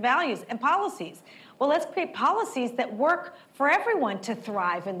culture and values and policies. Well, let's create policies that work for everyone to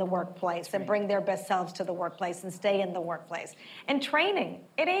thrive in the workplace and bring their best selves to the workplace and stay in the workplace. And training,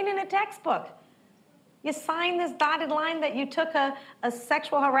 it ain't in a textbook. You sign this dotted line that you took a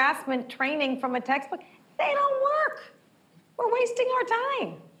sexual harassment training from a textbook. They don't work. We're wasting our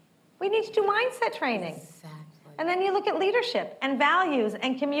time. We need to do mindset training. Exactly. And then you look at leadership and values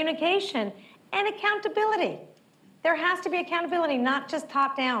and communication and accountability. There has to be accountability, not just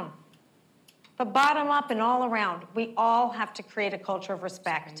top down, but bottom up and all around. We all have to create a culture of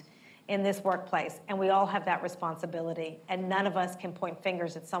respect in this workplace, and we all have that responsibility. And none of us can point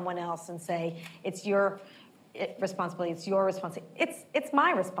fingers at someone else and say, it's your responsibility, it's your responsibility. It's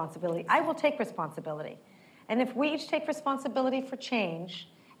my responsibility. I will take responsibility. And if we each take responsibility for change,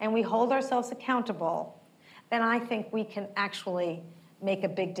 and we hold ourselves accountable, then I think we can actually make a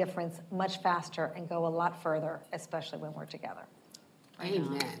big difference much faster and go a lot further, especially when we're together.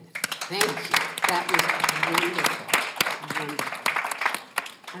 Amen. Thank you. That was wonderful. Wonderful.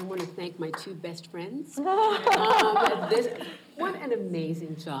 I want to thank my two best friends. What an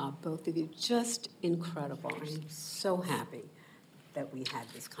amazing job, both of you. Just incredible. I'm so happy that we had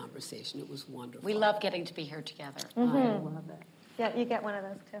this conversation. It was wonderful. We love getting to be here together. Mm-hmm. I love it. Yeah, you get one of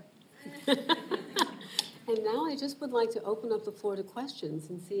those too. And now I just would like to open up the floor to questions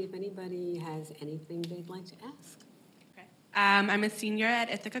and see if anybody has anything they'd like to ask. Okay. I'm a senior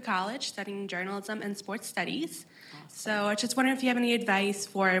at Ithaca College studying journalism and sports studies. Awesome. So I just wonder if you have any advice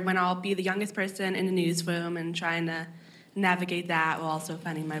for when I'll be the youngest person in the newsroom and trying to navigate that while also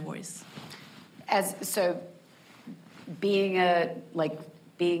finding my voice. Being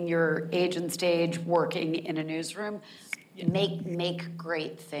your age and stage, working in a newsroom, make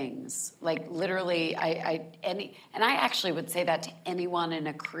great things. Like literally, I actually would say that to anyone in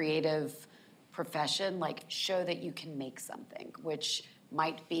a creative profession. Like, show that you can make something, which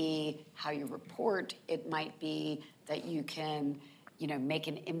might be how you report. It might be that you can, make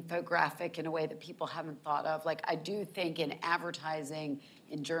an infographic in a way that people haven't thought of. Like, I do think in advertising,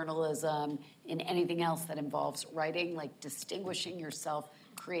 in journalism, in anything else that involves writing, like distinguishing yourself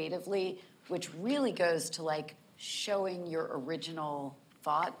creatively, which really goes to like showing your original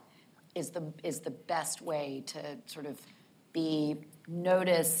thought is the best way to sort of be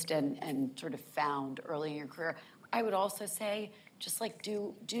noticed and sort of found early in your career. I would also say just like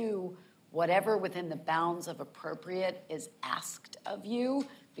do whatever within the bounds of appropriate is asked of you,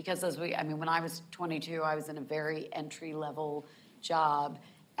 because when I was 22, I was in a very entry-level job,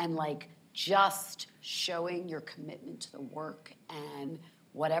 and like just showing your commitment to the work and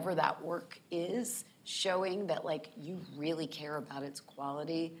whatever that work is, showing that like you really care about its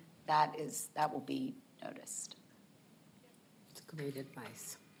quality, that will be noticed. It's great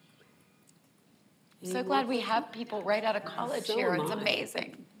advice. So glad we have people right out of college So here. am It's I.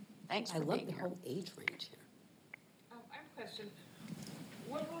 amazing. Thanks for I love being the here. whole age range here. I have a question.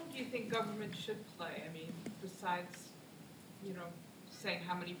 What role do you think government should play? I mean, besides, saying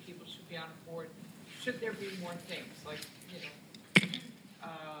how many people should be on a board, should there be more things like,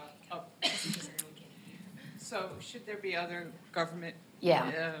 so should there be other government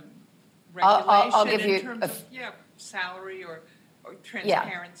regulation I'll give you in terms of salary or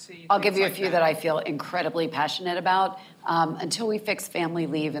transparency? Yeah. I'll give you a few that I feel incredibly passionate about. Until we fix family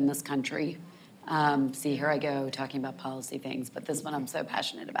leave in this country, see, here I go talking about policy things, but this one I'm so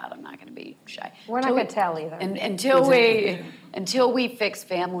passionate about, I'm not going to be shy. We're not going to tell either. Until we fix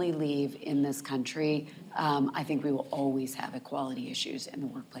family leave in this country, I think we will always have equality issues in the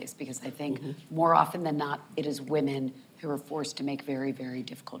workplace, because I think more often than not, it is women who are forced to make very, very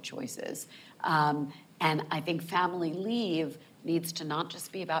difficult choices. And I think family leave needs to not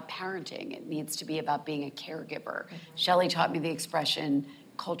just be about parenting. It needs to be about being a caregiver. Shelley taught me the expression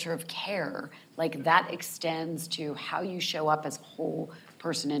culture of care. Like, that extends to how you show up as a whole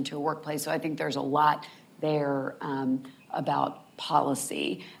person into a workplace. So I think there's a lot there about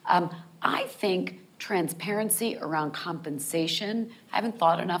policy. I think transparency around compensation, I haven't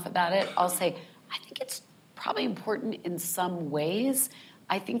thought enough about it. I'll say, I think it's probably important in some ways.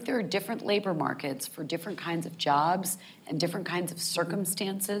 I think there are different labor markets for different kinds of jobs and different kinds of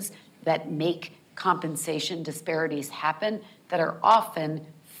circumstances that make compensation disparities happen that are often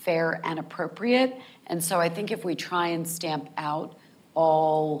fair and appropriate. And so I think if we try and stamp out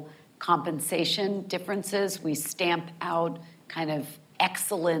all compensation differences, we stamp out kind of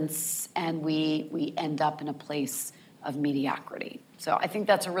excellence, and we end up in a place of mediocrity. So I think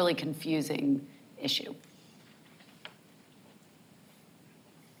that's a really confusing issue.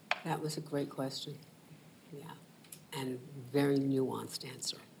 That was a great question. Yeah, and very nuanced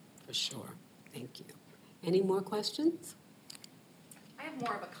answer, for sure. Thank you. Any more questions? I have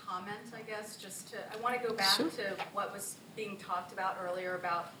more of a comment, I guess, I want to go back to what was being talked about earlier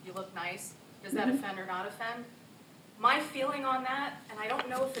about you look nice. Does that offend or not offend? My feeling on that, and I don't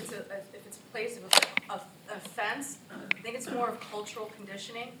know if it's a place of offense, I think it's more of cultural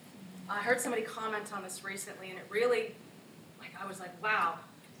conditioning. I heard somebody comment on this recently, and it really, I was like, wow.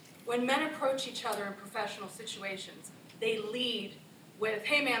 When men approach each other in professional situations, they lead with,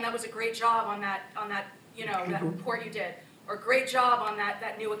 hey man, that was a great job on that that report you did, or great job on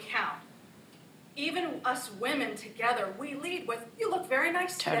that new account. Even us women together, we lead with, you look very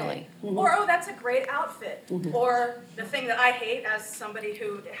nice today. Totally. Or, oh, that's a great outfit. Or the thing that I hate as somebody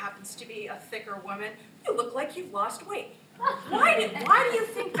who happens to be a thicker woman, you look like you've lost weight. Why do you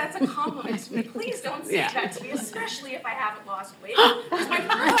think that's a compliment to me? Please don't say that to me, especially if I haven't lost weight. Because my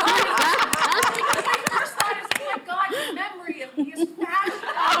first thought is, oh my God, your memory of me is fabulous.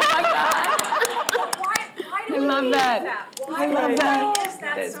 Oh my God. Why do we need that? I love that. Why is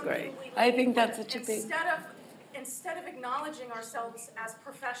that That's something great. we need? I think that's such a big... Instead of acknowledging ourselves as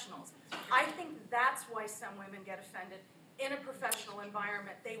professionals, I think that's why some women get offended in a professional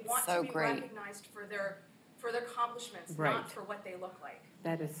environment. They want to be recognized for their accomplishments, not for what they look like.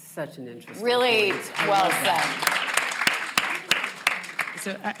 That is such an interesting Really point. well said.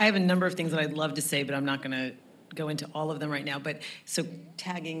 So I have a number of things that I'd love to say, but I'm not going to go into all of them right now. But so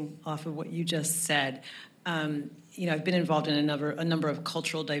tagging off of what you just said, I've been involved in a number of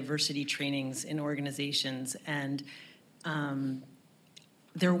cultural diversity trainings in organizations, and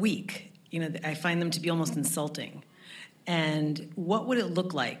they're weak. I find them to be almost insulting. And what would it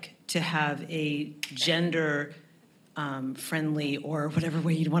look like to have a gender friendly, or whatever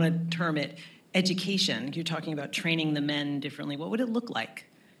way you'd want to term it, education? You're talking about training the men differently. What would it look like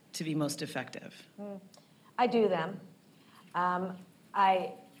to be most effective? I do them.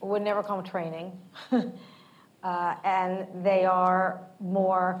 I would never call them training. And they are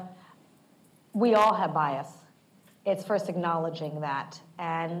more, we all have bias. It's first acknowledging that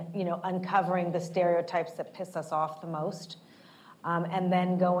and, uncovering the stereotypes that piss us off the most. And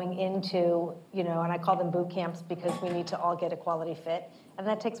then going into, and I call them boot camps because we need to all get equality fit. And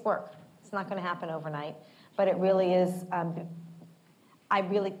that takes work. It's not going to happen overnight. But it really is, I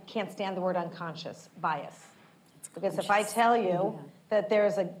really can't stand the word unconscious bias. Because if I tell you that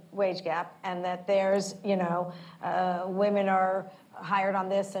there's a wage gap and that there's, women are hired on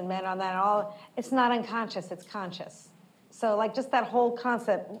this and men on that, it's not unconscious, it's conscious. So just that whole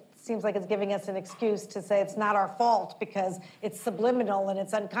concept seems like it's giving us an excuse to say it's not our fault because it's subliminal and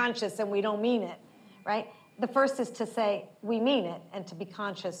it's unconscious and we don't mean it, right? The first is to say we mean it and to be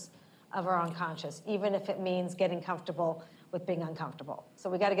conscious of our unconscious, even if it means getting comfortable with being uncomfortable. So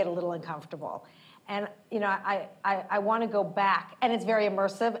we got to get a little uncomfortable. And, I want to go back, and it's very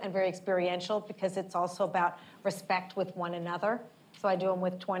immersive and very experiential because it's also about respect with one another. So I do them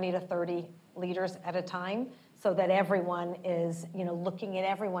with 20 to 30 leaders at a time so that everyone is, looking at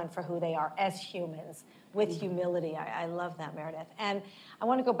everyone for who they are as humans with humility. I love that, Meredith. And I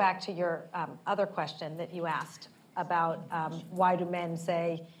want to go back to your other question that you asked about why do men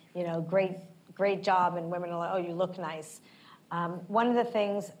say, great job, and women are like, oh, you look nice. One of the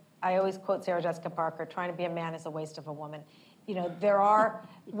things, I always quote Sarah Jessica Parker, trying to be a man is a waste of a woman. There are,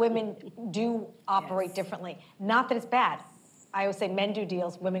 women do operate differently. Not that it's bad. I always say men do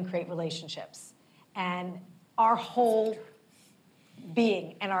deals, women create relationships. And our whole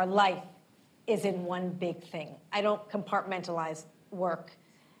being and our life is in one big thing. I don't compartmentalize work.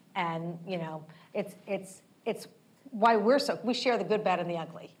 And, it's why we share the good, bad, and the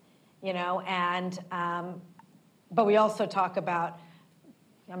ugly, and, but we also talk about,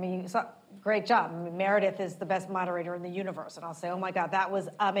 great job. Meredith is the best moderator in the universe. And I'll say, oh my God, that was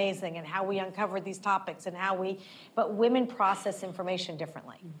amazing. And how we uncovered these topics and but women process information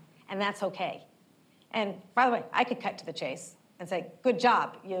differently. And that's okay. And by the way, I could cut to the chase and say, good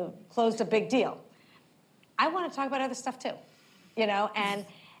job, you closed a big deal. I want to talk about other stuff too, and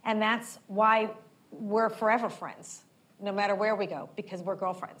that's why we're forever friends, no matter where we go, because we're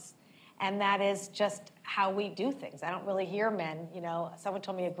girlfriends. And that is just how we do things. I don't really hear men, Someone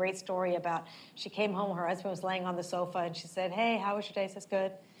told me a great story about, she came home, her husband was laying on the sofa, and she said, "Hey, how was your day?" He says,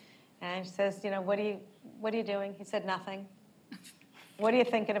 "Good." And she says, "What are you doing?" He said, "Nothing." "What are you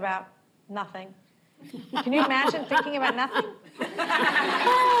thinking about?" "Nothing." Can you imagine thinking about nothing?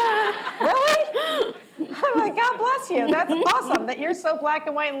 Really? I'm like, God bless you. That's awesome that you're so black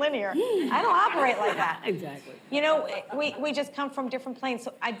and white and linear. I don't operate like that. Exactly. We just come from different planes.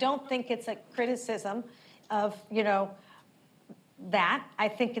 So I don't think it's a criticism of, that. I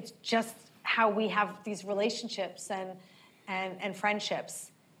think it's just how we have these relationships and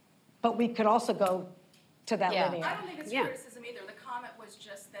friendships. But we could also go to that linear. I don't think it's criticism either. The comment was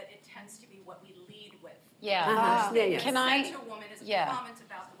just that it tends to be what we lead with. Yeah. Can I? To a woman is a comment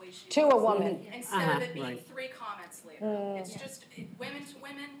about the way she to a woman. Instead of it being 3 comments later. It's just women to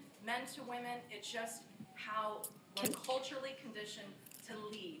women, men to women. It's just how we're culturally conditioned to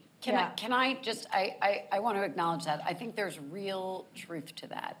lead. Can I just, I want to acknowledge that. I think there's real truth to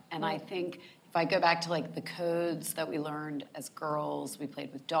that. And I think if I go back to like the codes that we learned as girls, we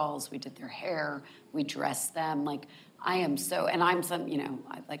played with dolls, we did their hair, we dressed them. Like I am so, and I'm some,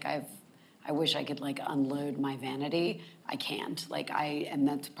 I wish I could like unload my vanity. I can't. And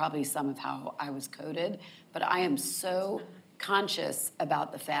that's probably some of how I was coded. But I am so conscious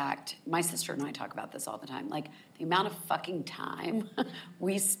about the fact, my sister and I talk about this all the time, like the amount of fucking time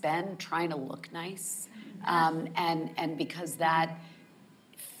we spend trying to look nice. And because that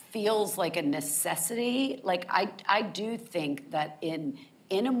feels like a necessity, like I do think that in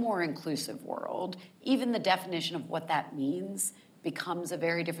a more inclusive world, even the definition of what that means becomes a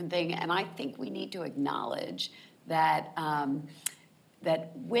very different thing. And I think we need to acknowledge that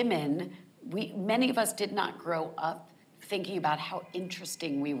that women, many of us did not grow up thinking about how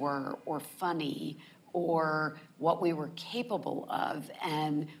interesting we were or funny or what we were capable of.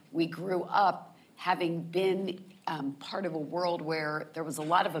 And we grew up having been part of a world where there was a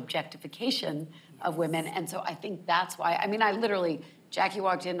lot of objectification of women. And so I think that's why, I literally, Jackie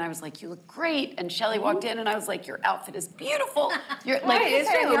walked in and I was like, "You look great." And Shelley walked in and I was like, "Your outfit is beautiful." You're like, it's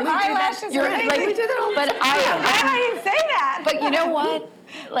true. Your eyelashes are amazing. We did it all. But I didn't say that. But you know what?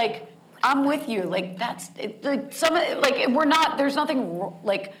 Like, I'm with you. Like that's we're not. There's nothing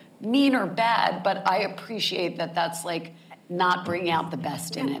like mean or bad. But I appreciate that. That's like not bringing out the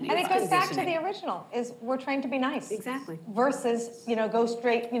best in anyone. And it goes back to the original, is we're trained to be nice. Exactly. Versus, go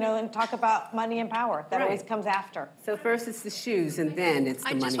straight, and talk about money and power. That always comes after. So first it's the shoes and then it's the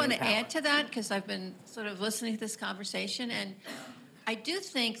money and power. I just want to add to that because I've been sort of listening to this conversation, and I do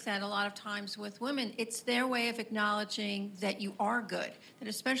think that a lot of times with women, it's their way of acknowledging that you are good, that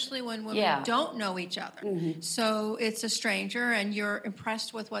especially when women don't know each other. Mm-hmm. So it's a stranger and you're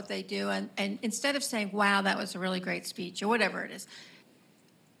impressed with what they do, and instead of saying, "Wow, that was a really great speech," or whatever it is,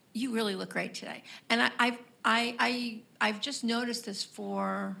 "You really look great today." And I've just noticed this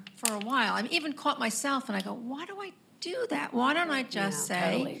for a while. I've even caught myself and I go, "Why do I do that? Why don't I just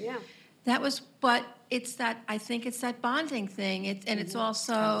say..." Totally. Yeah. That was, but it's that, I think it's that bonding thing. It's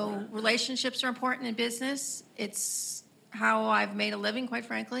also, relationships are important in business. It's how I've made a living, quite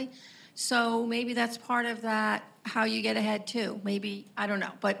frankly. So maybe that's part of that, how you get ahead too. Maybe, I don't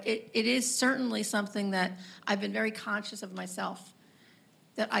know. But it is certainly something that I've been very conscious of myself,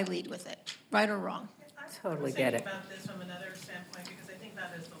 that I lead with it, right or wrong. I totally get it. I about this from another standpoint because I think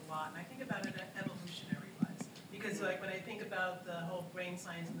that is a lot. And I think about it evolutionary-wise. Because when I think about the whole brain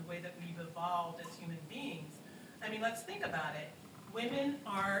science and the way that we've evolved as human beings, let's think about it. Women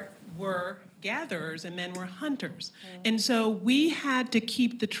were gatherers and men were hunters. And so we had to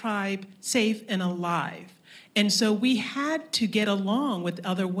keep the tribe safe and alive. And so we had to get along with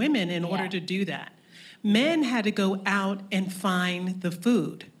other women in order to do that. Men had to go out and find the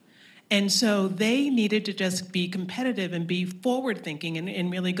food. And so they needed to just be competitive and be forward-thinking and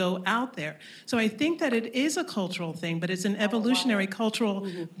really go out there. So I think that it is a cultural thing, but it's an evolutionary cultural,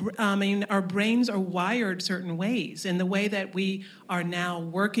 our brains are wired certain ways in the way that we are now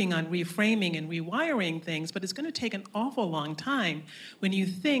working on reframing and rewiring things, but it's going to take an awful long time when you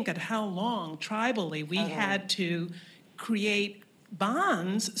think at how long, tribally, we had to create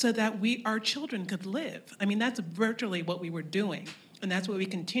bonds so that our children could live. That's virtually what we were doing. And that's what we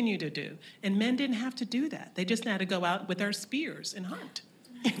continue to do. And men didn't have to do that. They just had to go out with their spears and hunt.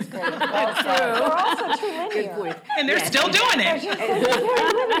 We're also too linear. Good point. And they're still doing it.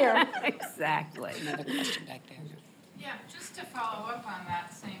 Exactly. Another question back there. Yeah, just to follow up on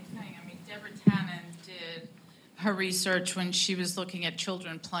that same thing. Deborah Tannen did her research when she was looking at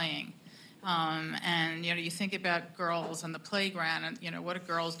children playing. And, you think about girls on the playground and, what are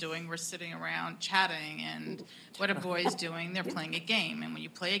girls doing? We're sitting around chatting. And what are boys doing? They're playing a game. And when you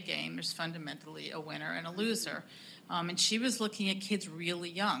play a game, there's fundamentally a winner and a loser. And she was looking at kids really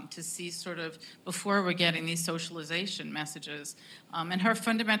young to see sort of before we're getting these socialization messages. And her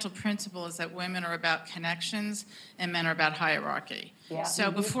fundamental principle is that women are about connections and men are about hierarchy. Yeah.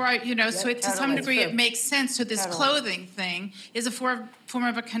 So before so to some degree it makes sense. So this clothing thing is a form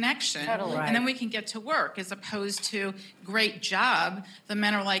of a connection. Totally. And then we can get to work as opposed to great job. The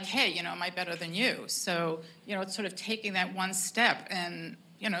men are like, hey, am I better than you? So, it's sort of taking that one step and,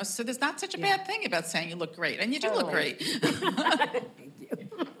 so there's not such a bad thing about saying you look great, and you do look great. Thank you.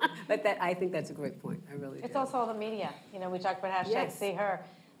 But I think that's a great point. I really do. It's also the media. We talked about hashtag Yes. See Her.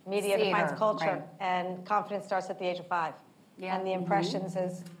 Media See defines her, culture, right. and confidence starts at the age of 5. Yeah. And the impressions,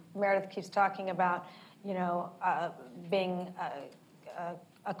 as Meredith keeps talking about, being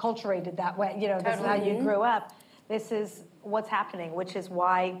acculturated that way. This is how you grew up. This is what's happening, which is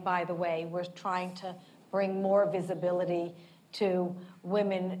why, by the way, we're trying to bring more visibility to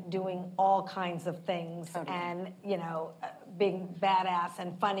women doing all kinds of things and, being badass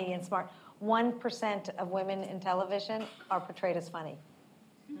and funny and smart. 1% of women in television are portrayed as funny.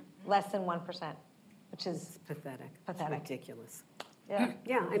 Less than 1%, which is pathetic. It's ridiculous. Yeah.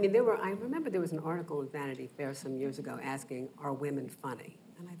 Yeah, I remember there was an article in Vanity Fair some years ago asking, are women funny?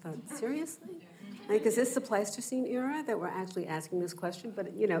 And I thought, seriously? Is this the Pleistocene era that we're actually asking this question? But,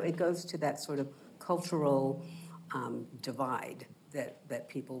 it goes to that sort of cultural divide that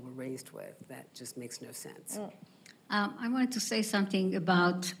people were raised with that just makes no sense. I wanted to say something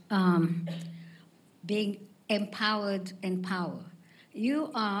about being empowered and power.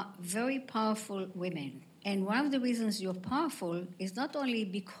 You are very powerful women. And one of the reasons you're powerful is not only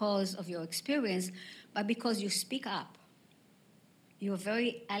because of your experience, but because you speak up. You're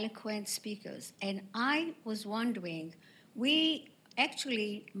very eloquent speakers. And I was wondering,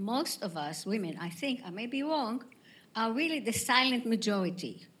 most of us women, I think, I may be wrong, are really the silent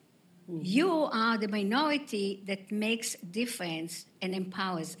majority. Mm-hmm. You are the minority that makes difference and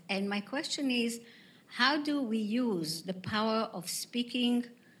empowers. And my question is, how do we use the power of speaking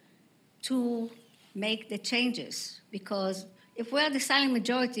to make the changes? Because if we're the silent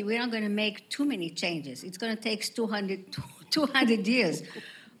majority, we're not going to make too many changes. It's going to take 200 years.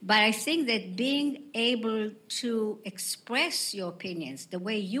 But I think that being able to express your opinions the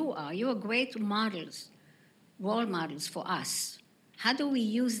way you are great role models for us. How do we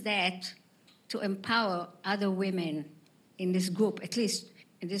use that to empower other women in this group, at least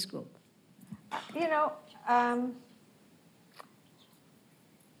in this group?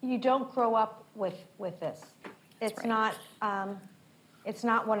 You don't grow up with this. It's not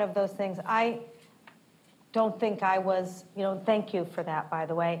one of those things. I don't think I was, thank you for that, by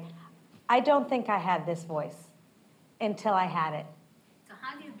the way. I don't think I had this voice until I had it. So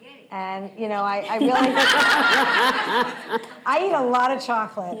how do you get it? And, I really, I eat a lot of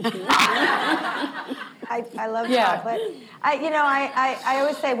chocolate. I love chocolate. I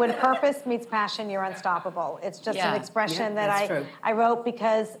always say when purpose meets passion, you're unstoppable. It's just an expression that I wrote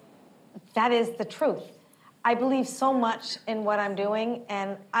because that is the truth. I believe so much in what I'm doing,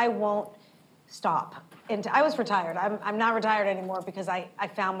 and I won't stop. I was retired. I'm not retired anymore because I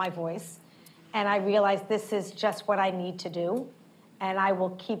found my voice, and I realized this is just what I need to do, and I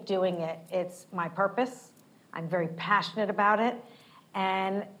will keep doing it. It's my purpose. I'm very passionate about it,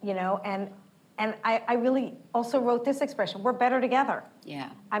 and I really also wrote this expression: "We're better together." Yeah.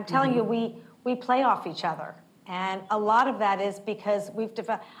 I'm telling you, we play off each other. And a lot of that is because we've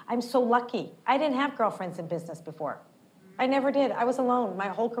developed. I'm so lucky. I didn't have girlfriends in business before. I never did. I was alone my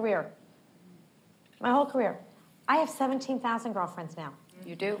whole career. I have 17,000 girlfriends now.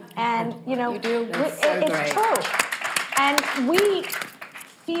 You do. And, you do. It's true. And we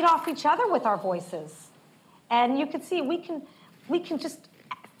feed off each other with our voices. And you can see we can just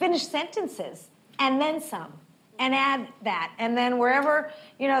finish sentences and then some and add that. And then wherever,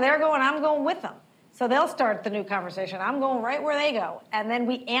 they're going, I'm going with them. So they'll start the new conversation. I'm going right where they go. And then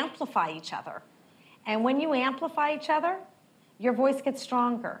we amplify each other. And when you amplify each other, your voice gets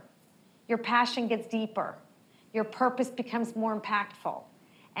stronger. Your passion gets deeper. Your purpose becomes more impactful.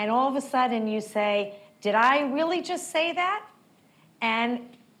 And all of a sudden you say, did I really just say that?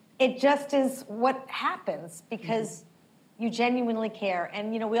 And it just is what happens because you genuinely care.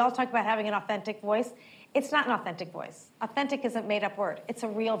 And, we all talk about having an authentic voice. It's not an authentic voice. Authentic is a made-up word. It's a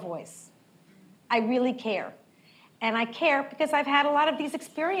real voice. I really care. And I care because I've had a lot of these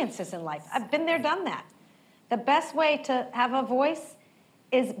experiences in life. I've been there, done that. The best way to have a voice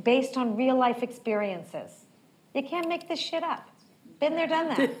is based on real life experiences. You can't make this shit up. Been there, done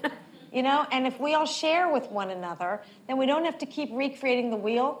that. you know? And if we all share with one another, then we don't have to keep recreating the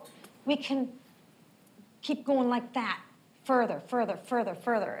wheel. We can keep going like that, further.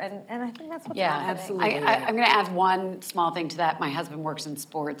 And I think that's what's happening. Absolutely. I'm going to add one small thing to that. My husband works in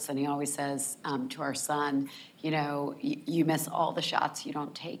sports, and he always says to our son, you know, you miss all the shots you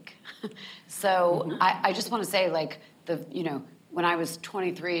don't take. So I just want to say, like, when I was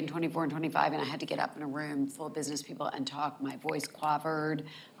 23 and 24 and 25 and I had to get up in a room full of business people and talk, my voice quavered.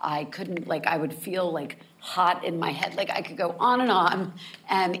 I couldn't, like, I would feel like hot in my head. Like I could go on and on.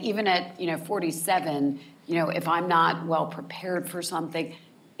 And even at, 47, if I'm not well prepared for something,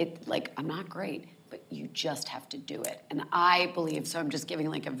 I'm not great, but you just have to do it. And I believe, so I'm just giving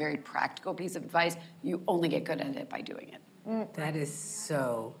like a very practical piece of advice, you only get good at it by doing it. That is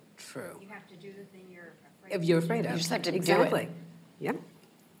so true. You have to do the thing you're afraid If you're afraid of. You just have to exactly. do it. Yep.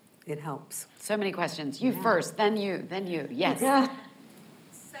 It helps. So many questions. You first, then you. Yes.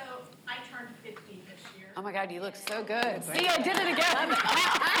 So I turned 50 this year. Oh my God, you look so good. See, I did it again.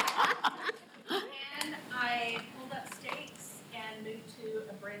 And I pulled up stakes and moved to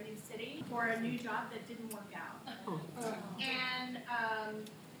a brand new city for a new job that didn't work out. And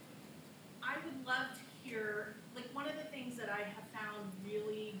I would love to hear, like, one of the things that I have found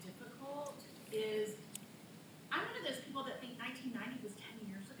really difficult is I'm one of those people that think 1990 was 10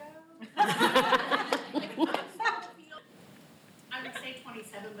 years ago. I would say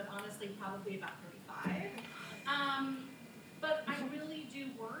 27, but honestly, probably about 35. But I really do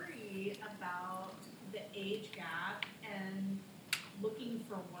worry about the age gap and looking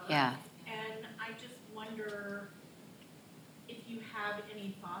for work. Yeah. And I just wonder if you have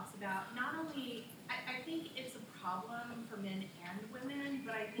any thoughts about not only, I think it's a problem for men and women,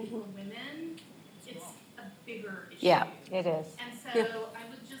 but I think for women, it's a bigger issue. Yeah, it is. And so I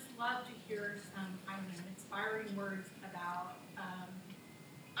would just love to hear some, inspiring words about,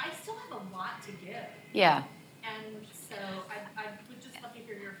 I still have a lot to give. Yeah. And so I would just love to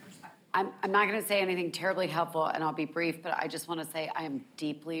hear your perspective. I'm not going to say anything terribly helpful, and I'll be brief, but I just want to say I am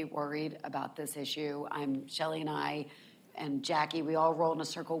deeply worried about this issue. Shelley and I and Jackie, we all roll in a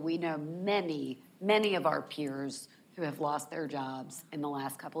circle. We know many, many of our peers who have lost their jobs in the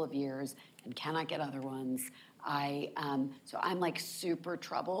last couple of years and cannot get other ones. So I'm like super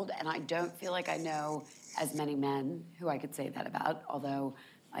troubled, and I don't feel like I know as many men who I could say that about, although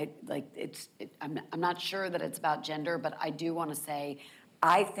I'm not sure that it's about gender, but I do want to say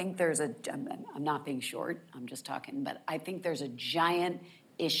I think I'm not being short, I'm just talking, but I think there's a giant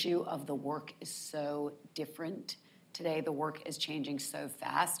issue of the work is so different today. The work is changing so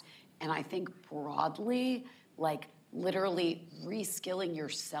fast, and I think broadly, like literally reskilling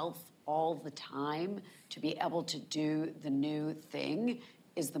yourself all the time to be able to do the new thing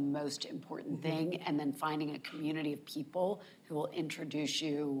is the most important thing, and then finding a community of people who will introduce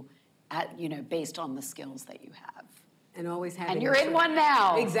you based on the skills that you have. And always having... And you're in one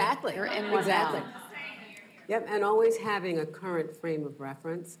now. Exactly. You're in one now. Yep, and always having a current frame of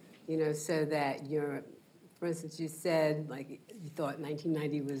reference, so that for instance, you said, like, you thought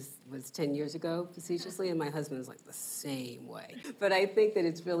 1990 was 10 years ago, facetiously, and my husband is like the same way. But I think that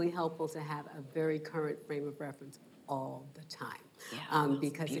it's really helpful to have a very current frame of reference all the time,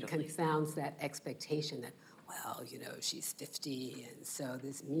 because it confounds that expectation that, well, she's 50, and so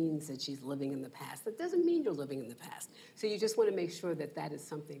this means that she's living in the past. That doesn't mean you're living in the past. So you just want to make sure that that is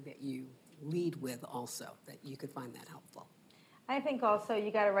something that you lead with also, that you could find that helpful. I think also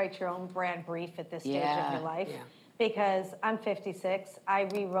you got to write your own brand brief at this stage of your life, because I'm 56. I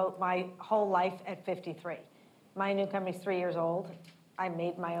rewrote my whole life at 53. My new company's 3 years old. I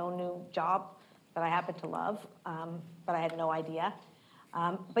made my own new job that I happen to love, but I had no idea.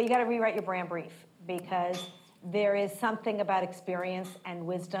 But you got to rewrite your brand brief, because there is something about experience and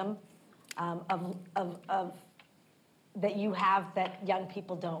wisdom that you have that young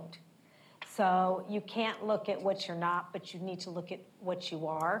people don't. So you can't look at what you're not, but you need to look at what you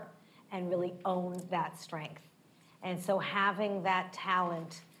are and really own that strength. And so having that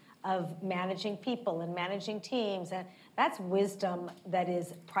talent of managing people and managing teams, and that's wisdom that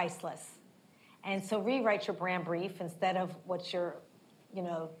is priceless. And so rewrite your brand brief instead of what your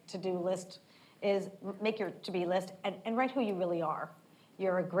to-do list is. Make your to-be list and write who you really are.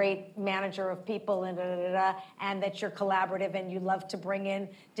 You're a great manager of people and that you're collaborative and you love to bring in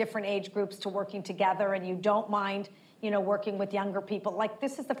different age groups to working together, and you don't mind, working with younger people. Like,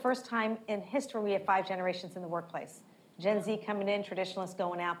 this is the first time in history we have 5 generations in the workplace. Gen Z coming in, traditionalists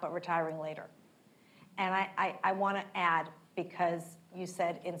going out, but retiring later. And I want to add, because you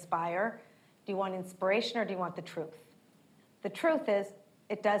said inspire, do you want inspiration or do you want the truth? The truth is,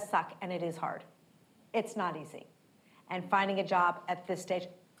 it does suck and it is hard. It's not easy. And finding a job at this stage,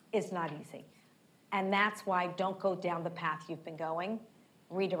 is not easy. And that's why don't go down the path you've been going.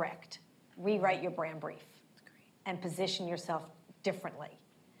 Redirect. Rewrite your brand brief. And position yourself differently.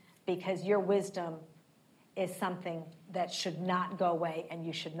 Because your wisdom is something that should not go away and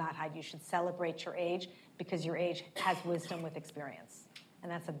you should not hide. You should celebrate your age because your age has wisdom with experience.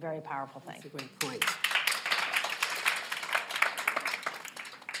 And that's a very powerful thing. That's a great point.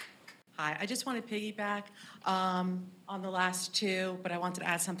 Hi, I just want to piggyback on the last two, but I wanted to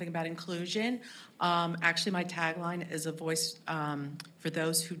add something about inclusion. Actually, my tagline is a voice for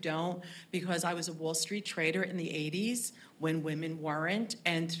those who don't, because I was a Wall Street trader in the 80s when women weren't,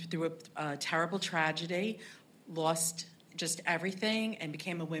 and through a terrible tragedy, lost just everything and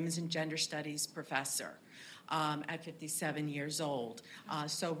became a women's and gender studies professor at 57 years old.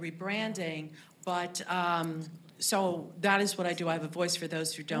 So rebranding, but so that is what I do. I have a voice for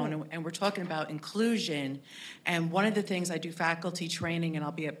those who don't, and we're talking about inclusion. And one of the things I do faculty training, and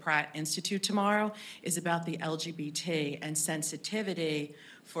I'll be at Pratt Institute tomorrow, is about the LGBT and sensitivity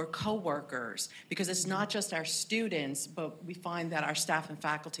for coworkers, because it's not just our students, but we find that our staff and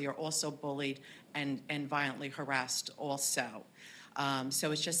faculty are also bullied and violently harassed also.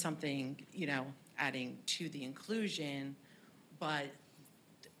 So it's just something, adding to the inclusion, but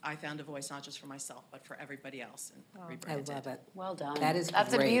I found a voice not just for myself, but for everybody else. And rebranded. I love it. Well done. That's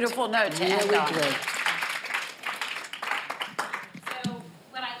That's great. a beautiful note to end Really on. great. So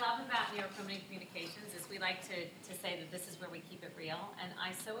what I love about New York Women in Communications is we like to say that this is where we keep it real. And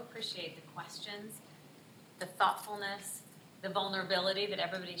I so appreciate the questions, the thoughtfulness, the vulnerability that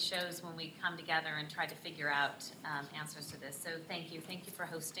everybody shows when we come together and try to figure out answers to this. So thank you. Thank you for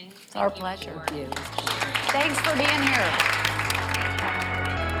hosting. It's our pleasure. Thank you. Thanks for being here.